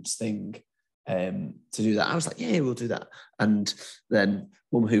confidence thing to do that. I was like, yeah, we'll do that. And then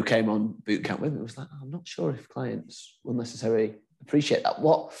Mum, who came on boot camp with me, was like, I'm not sure if clients will necessarily appreciate that.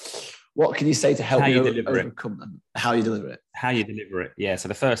 What can you say to help you overcome them? How you deliver it? How you deliver it. Yeah. So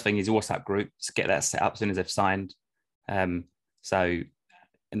the first thing is your WhatsApp group. Just get that set up as soon as they've signed. And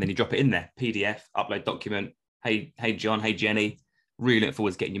then you drop it in there. PDF, upload document. Hey, John. Hey, Jenny. Really looking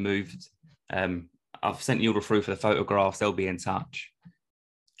forward to getting you moved. I've sent the order through for the photographs. They'll be in touch.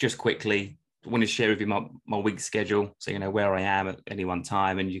 Just quickly, I want to share with you my week schedule, so you know where I am at any one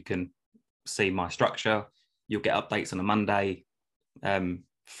time, and you can see my structure. You'll get updates on a Monday.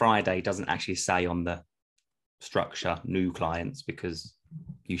 Friday doesn't actually say on the structure new clients because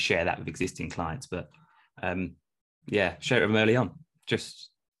you share that with existing clients. But share it with them early on.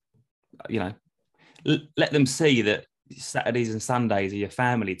 Just let them see that Saturdays and Sundays are your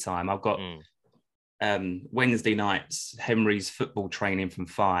family time. I've got Wednesday nights, Henry's football training from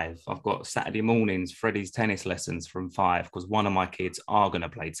 5. I've got Saturday mornings, Freddie's tennis lessons from 5, because one of my kids are going to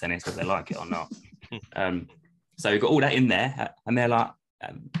play tennis, whether they like it or not. So you've got all that in there, and they're like,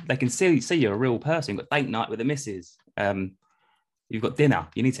 they can see you're a real person. You've got date night with the missus. You've got dinner.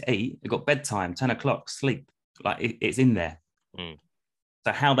 You need to eat. You've got bedtime, 10 o'clock, sleep. Like it's in there.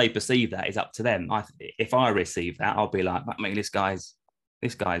 So how they perceive that is up to them. If I receive that, I'll be like, I mean, this guy's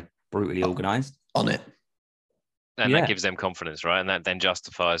brutally organised. On it. And that gives them confidence, right? And that then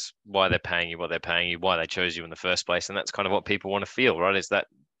justifies why they're paying you what they're paying you, why they chose you in the first place. And that's kind of what people want to feel, right? Is that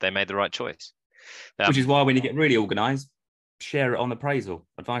they made the right choice. Which is why when you get really organised, share it on appraisal,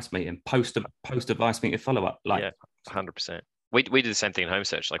 advice meeting, post advice meeting follow-up. 100%. We do the same thing in Home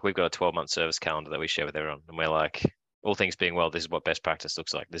Search. Like we've got a 12-month service calendar that we share with everyone. And we're like, all things being well, this is what best practice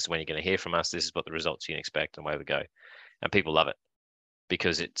looks like. This is when you're going to hear from us. This is what the results you can expect, and away we go. And people love it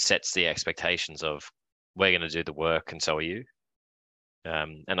because it sets the expectations of we're going to do the work, and so are you.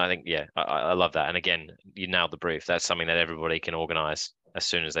 And I think, I love that. And again, you nailed the brief. That's something that everybody can organize as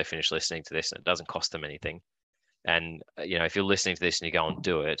soon as they finish listening to this, and it doesn't cost them anything. And, if you're listening to this and you go and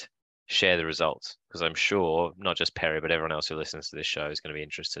do it, share the results, because I'm sure not just Perry, but everyone else who listens to this show is going to be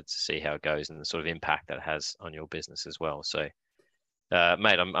interested to see how it goes and the sort of impact that it has on your business as well. So,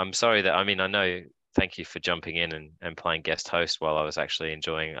 mate, I'm sorry that, I know, thank you for jumping in and playing guest host while I was actually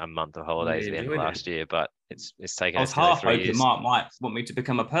enjoying a month of holidays at the end of last year, but it's taken. I was half hoping Mark might want me to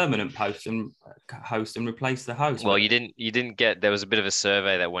become a permanent host and replace the host. Well, you didn't get. There was a bit of a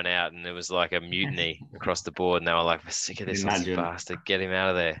survey that went out, and there was like a mutiny across the board, and they were like, "We're sick of this bastard. Get him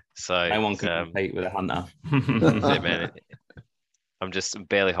out of there." So no one can compete with a hunter. Yeah, man, I'm just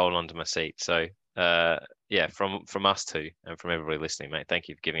barely holding on to my seat. So from us too, and from everybody listening, mate, thank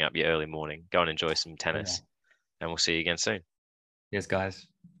you for giving up your early morning. Go and enjoy some tennis, and we'll see you again soon. Yes, guys.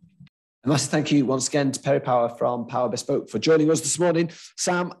 A massive thank you once again to Perry Power from Power Bespoke for joining us this morning.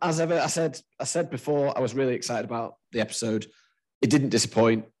 Sam, as ever, I said before, I was really excited about the episode. It didn't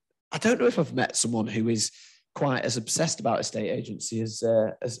disappoint. I don't know if I've met someone who is quite as obsessed about estate agency as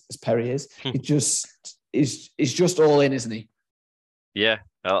Perry is. It just is just all in, isn't he? Yeah,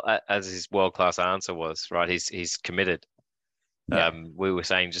 well, as his world-class answer was, right? He's committed. Yeah. We were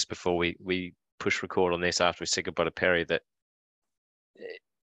saying just before we push record on this after we said goodbye to Perry that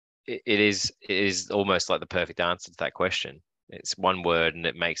it is almost like the perfect answer to that question. It's one word and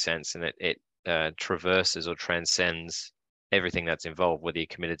it makes sense, and it traverses or transcends everything that's involved, whether you're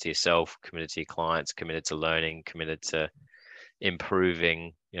committed to yourself, committed to your clients, committed to learning, committed to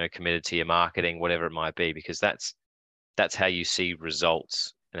improving, committed to your marketing, whatever it might be, because that's how you see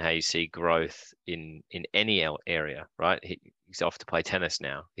results and how you see growth in any area, right? He's off to play tennis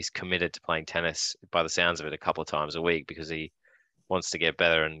now. He's committed to playing tennis, by the sounds of it, a couple of times a week, because he wants to get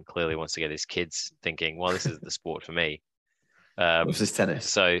better and clearly wants to get his kids thinking, well, this is the sport for me. This is tennis.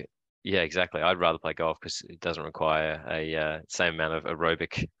 So yeah, exactly. I'd rather play golf because it doesn't require a same amount of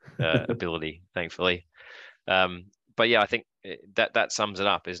aerobic ability, thankfully. But yeah, I think that sums it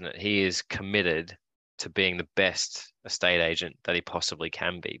up, isn't it? He is committed to being the best estate agent that he possibly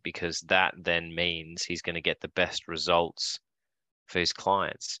can be, because that then means he's going to get the best results for his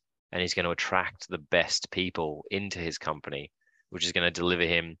clients, and he's going to attract the best people into his company, which is going to deliver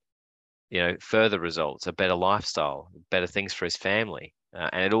him, further results, a better lifestyle, better things for his family,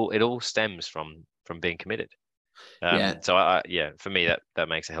 and it all stems from being committed. So for me, that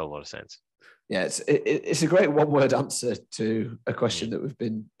makes a hell of a lot of sense. Yeah, it's a great one-word answer to a question that we've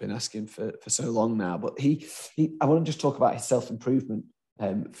been asking for so long now. But I want to just talk about his self-improvement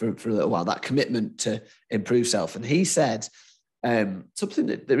for a little while, that commitment to improve self. And he said something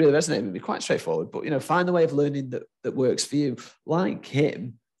that really resonated with me, quite straightforward, but find the way of learning that works for you. Like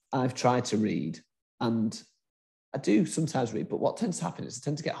him, I've tried to read, and I do sometimes read, but what tends to happen is I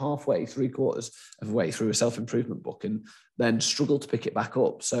tend to get halfway, 3/4 of the way through a self-improvement book and then struggle to pick it back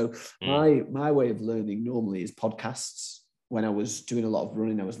up. So my way of learning normally is podcasts. When I was doing a lot of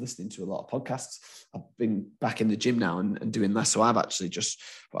running, I was listening to a lot of podcasts. I've been back in the gym now and doing less. So I've actually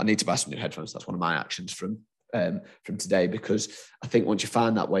I need to buy some new headphones. That's one of my actions from today, because I think once you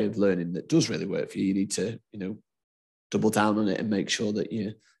find that way of learning that does really work for you, you need to, double down on it and make sure that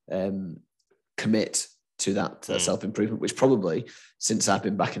you commit to that self-improvement, which probably, since I've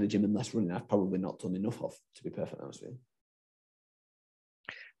been back in the gym and less running, I've probably not done enough of, to be perfectly honest with you.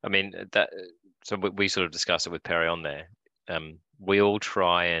 I mean, so we sort of discussed it with Perry on there. We all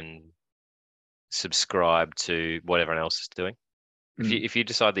try and subscribe to what everyone else is doing. If you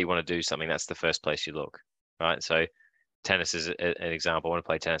decide that you want to do something, that's the first place you look, right? So tennis is an example. I want to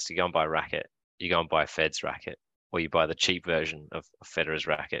play tennis. You go and buy a racket. You go and buy Fed's racket, or you buy the cheap version of Federer's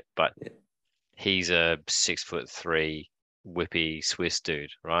racket. But he's a 6'3" whippy Swiss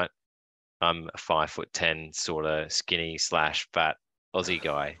dude, right? I'm a 5'10" sort of skinny / fat Aussie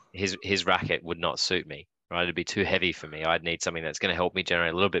guy. His racket would not suit me, right? It'd be too heavy for me. I'd need something that's going to help me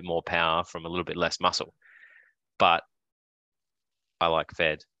generate a little bit more power from a little bit less muscle. But I like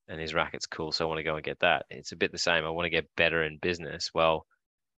Fed, and his racket's cool, so I want to go and get that. It's a bit the same. I want to get better in business. Well,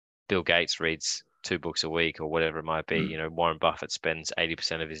 Bill Gates reads 2 books a week or whatever it might be. Warren Buffett spends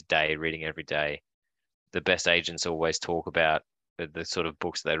 80% of his day reading every day. The best agents always talk about the sort of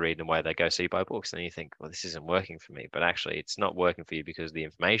books that they read and the way they go. So you buy books and you think, well, this isn't working for me. But actually, it's not working for you because the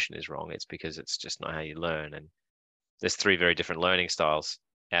information is wrong. It's because it's just not how you learn. And there's 3 very different learning styles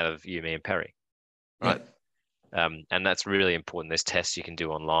out of you, me, and Perry, right? And that's really important. There's tests you can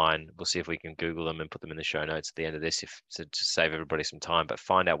do online. We'll see if we can Google them and put them in the show notes at the end of this, to save everybody some time. But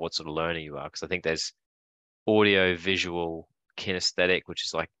find out what sort of learner you are, because I think there's audio, visual, kinesthetic, which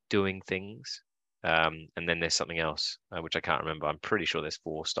is like doing things, and then there's something else which I can't remember. I'm pretty sure there's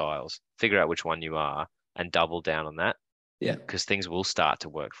 4 styles. Figure out which one you are and double down on that. Yeah, because things will start to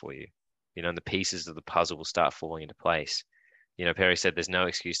work for you. And the pieces of the puzzle will start falling into place. Perry said there's no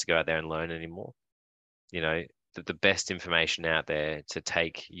excuse to go out there and learn anymore. The best information out there to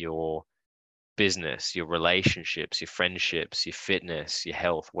take your business, your relationships, your friendships, your fitness, your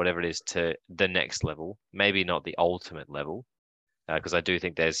health, whatever it is, to the next level. Maybe not the ultimate level, because I do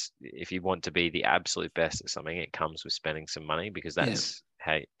think if you want to be the absolute best at something, it comes with spending some money, because that's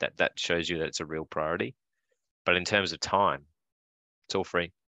that shows you that it's a real priority. But in terms of time, it's all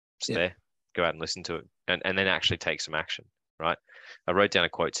free. It's there. Go out and listen to it, and then actually take some action, right? I wrote down a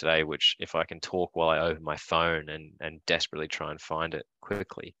quote today, which if I can talk while I open my phone and desperately try and find it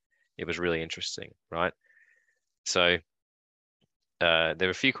quickly, it was really interesting, right? So there were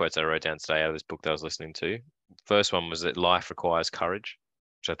a few quotes I wrote down today out of this book that I was listening to. First one was that life requires courage,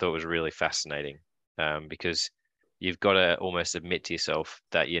 which I thought was really fascinating, because you've got to almost admit to yourself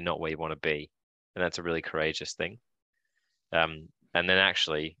that you're not where you want to be. And that's a really courageous thing. And then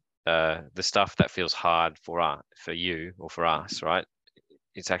actually, the stuff that feels hard for you or for us, right?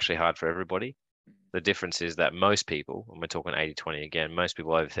 It's actually hard for everybody. The difference is that most people, and we're talking 80-20 again, most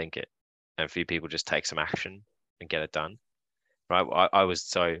people overthink it, and a few people just take some action and get it done, right? I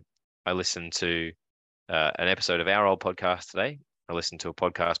listened to an episode of our old podcast today. I listened to a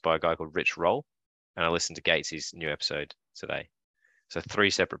podcast by a guy called Rich Roll, and I listened to Gates's new episode today. So 3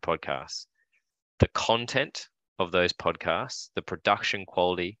 separate podcasts. The content of those podcasts, the production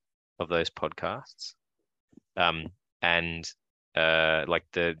quality of those podcasts, and like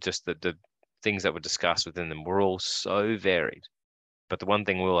the things that were discussed within them were all so varied. But the one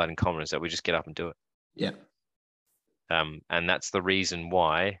thing we all had in common is that we just get up and do it. Yeah. And that's the reason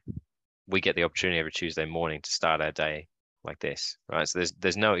why we get the opportunity every Tuesday morning to start our day like this, right? So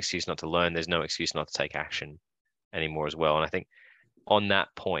there's no excuse not to learn. There's no excuse not to take action anymore as well. And I think on that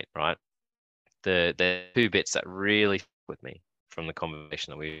point, right, the 2 bits that really stuck with me from the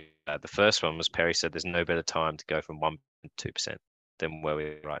conversation that we had. The first one was Perry said there's no better time to go from 1% to 2% than where we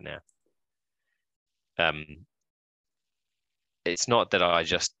are right now. It's not that I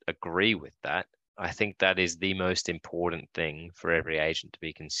just agree with that. I think that is the most important thing for every agent to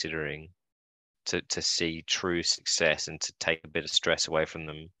be considering to see true success and to take a bit of stress away from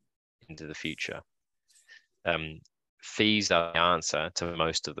them into the future. Fees are the answer to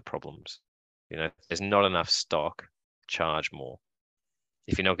most of the problems. If there's not enough stock, charge more.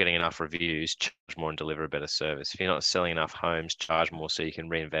 If you're not getting enough reviews, charge more and deliver a better service. If you're not selling enough homes, charge more so you can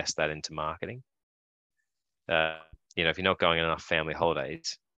reinvest that into marketing. If you're not going on enough family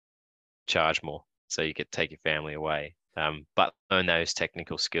holidays, charge more so you could take your family away. But learn those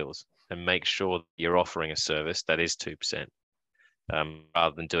technical skills and make sure that you're offering a service that is 2%,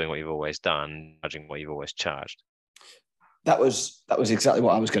 rather than doing what you've always done, charging what you've always charged. That was exactly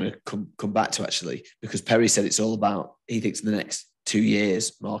what I was going to come back to, actually, because Perry said it's all about, he thinks in the next 2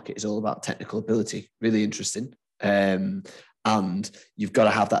 years, market is all about technical ability. Really interesting. And you've got to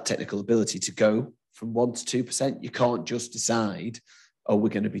have that technical ability to go from 1% to 2%. You can't just decide, oh, we're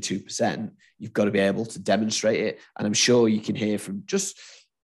going to be 2%. You've got to be able to demonstrate it. And I'm sure you can hear from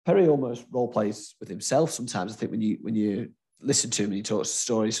Perry almost role plays with himself sometimes. I think when you listen to him and he talks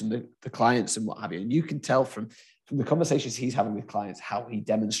stories from the clients and what have you, and you can tell from the conversations he's having with clients how he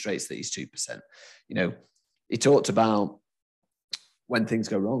demonstrates that he's 2%. He talked about when things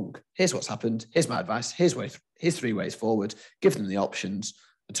go wrong. Here's what's happened. Here's my advice. Here's 3 ways forward. Give them the options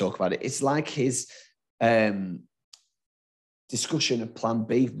and talk about it. It's like his discussion of plan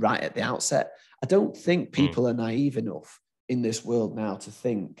B right at the outset. I don't think people are naive enough in this world now to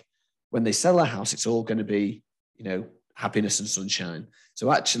think when they sell a house, it's all going to be, happiness and sunshine.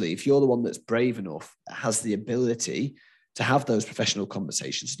 So actually, if you're the one that's brave enough, that has the ability to have those professional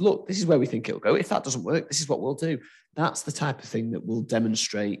conversations, look, this is where we think it'll go. If that doesn't work, this is what we'll do. That's the type of thing that will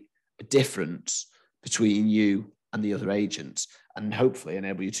demonstrate a difference between you and the other agents, and hopefully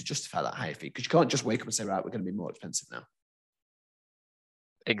enable you to justify that higher fee, because you can't just wake up and say, right, we're going to be more expensive now.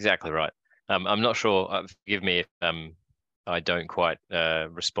 Exactly right. I'm not sure, forgive me if I don't quite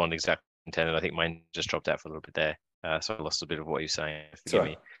respond exactly intended. I think mine just dropped out for a little bit there. So I lost a bit of what you're saying.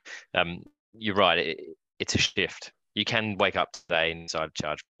 Forgive me. You're right. It's a shift. You can wake up today and decide to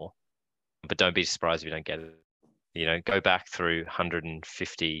charge more, but don't be surprised if you don't get it. Go back through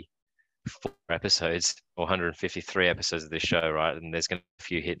 154 episodes or 153 episodes of this show, right? And there's going to be a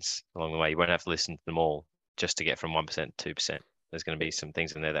few hits along the way. You won't have to listen to them all. just to get from 1% to 2%. There's going to be some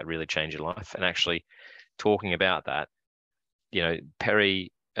things in there that really change your life. And actually talking about that,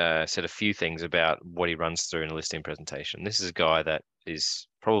 Perry said a few things about what he runs through in a listing presentation. This is a guy that is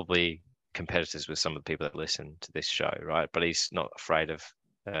probably competitors with some of the people that listen to this show, right? But he's not afraid of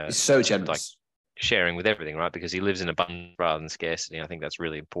he's so generous, like sharing with everything, right? Because he lives in abundance rather than scarcity. I think that's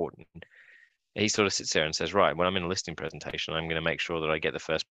really important. He sort of sits there and says, right, when I'm in a listing presentation, I'm going to make sure that I get the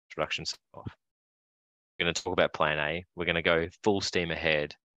first production off. We're going to talk about plan A. We're going to go full steam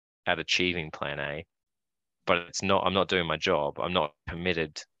ahead at achieving plan A. But I'm not doing my job. I'm not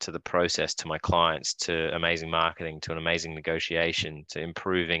committed to the process, to my clients, to amazing marketing, to an amazing negotiation, to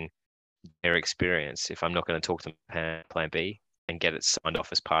improving their experience if I'm not going to talk to them plan B and get it signed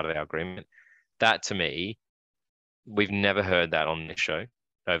off as part of our agreement. That, to me, we've never heard that on this show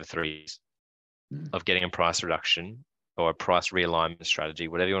over 3 years of getting a price reduction or a price realignment strategy,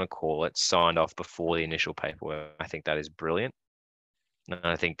 whatever you want to call it, signed off before the initial paperwork. I think that is brilliant. And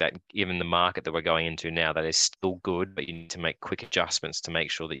I think that given the market that we're going into now, that is still good, but you need to make quick adjustments to make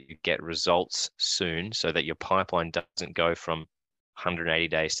sure that you get results soon so that your pipeline doesn't go from 180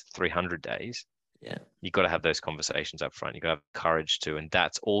 days to 300 days. Yeah. You've got to have those conversations up front. You've got to have courage to, and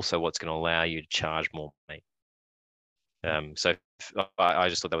that's also what's going to allow you to charge more money. So I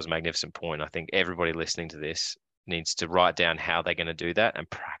just thought that was a magnificent point. I think everybody listening to this needs to write down how they're going to do that and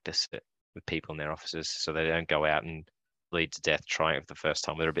practice it with people in their offices so they don't go out and bleed to death trying it for the first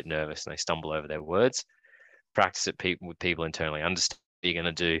time. They're a bit nervous and they stumble over their words. Practice it with people internally. Understand what you're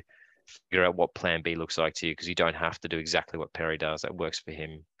going to do. Figure out what plan B looks like to you, because you don't have to do exactly what Perry does. That works for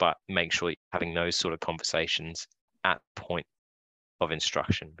him. But make sure you're having those sort of conversations at point of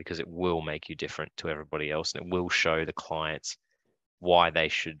instruction, because it will make you different to everybody else, and it will show the clients why they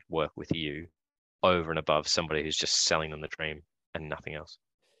should work with you over and above somebody who's just selling them the dream and nothing else.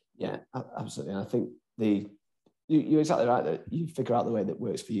 Yeah, absolutely. And I think you're exactly right that you figure out the way that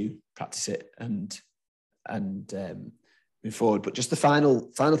works for you, practice it, and move forward. But just the final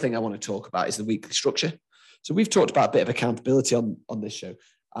thing I want to talk about is the weekly structure. So we've talked about a bit of accountability on this show,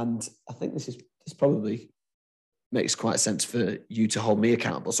 and I think this probably makes quite sense for you to hold me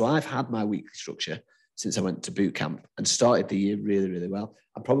accountable. So I've had my weekly structure since I went to boot camp and started the year really, really well.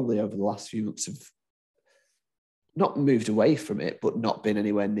 I probably over the last few months have not moved away from it, but not been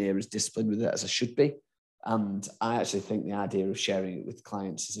anywhere near as disciplined with it as I should be. And I actually think the idea of sharing it with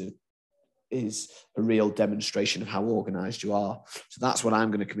clients is a real demonstration of how organized you are. So that's what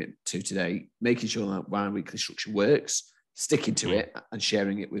I'm going to commit to today, making sure that my weekly structure works, sticking to it and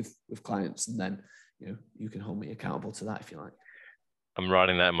sharing it with clients. And then, you can hold me accountable to that if you like. I'm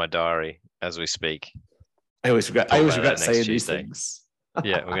writing that in my diary as we speak. I always regret saying these things.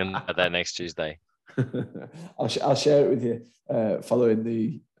 Yeah, we're going to do that next Tuesday. I'll share it with you following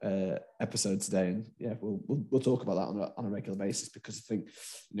the episode today, and yeah, we'll talk about that on a regular basis, because I think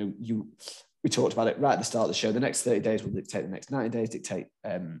we talked about it right at the start of the show. The next 30 days will dictate the next 90 days, dictate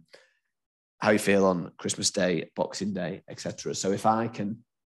how you feel on Christmas Day, Boxing Day, etc. So if I can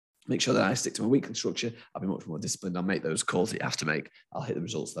make sure that I stick to my weekly structure, I'll be much more disciplined. I'll make those calls that you have to make. I'll hit the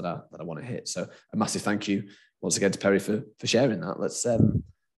results that I want to hit. So a massive thank you once again to Perry for sharing that. Let's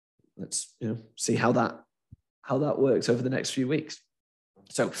see how that works over the next few weeks.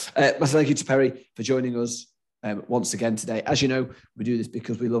 So massive thank you to Perry for joining us once again today. As you know, we do this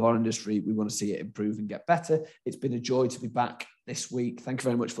because we love our industry. We want to see it improve and get better. It's been a joy to be back this week. Thank you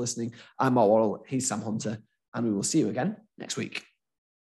very much for listening. I'm Mark Worrell. He's Sam Hunter, and we will see you again next week.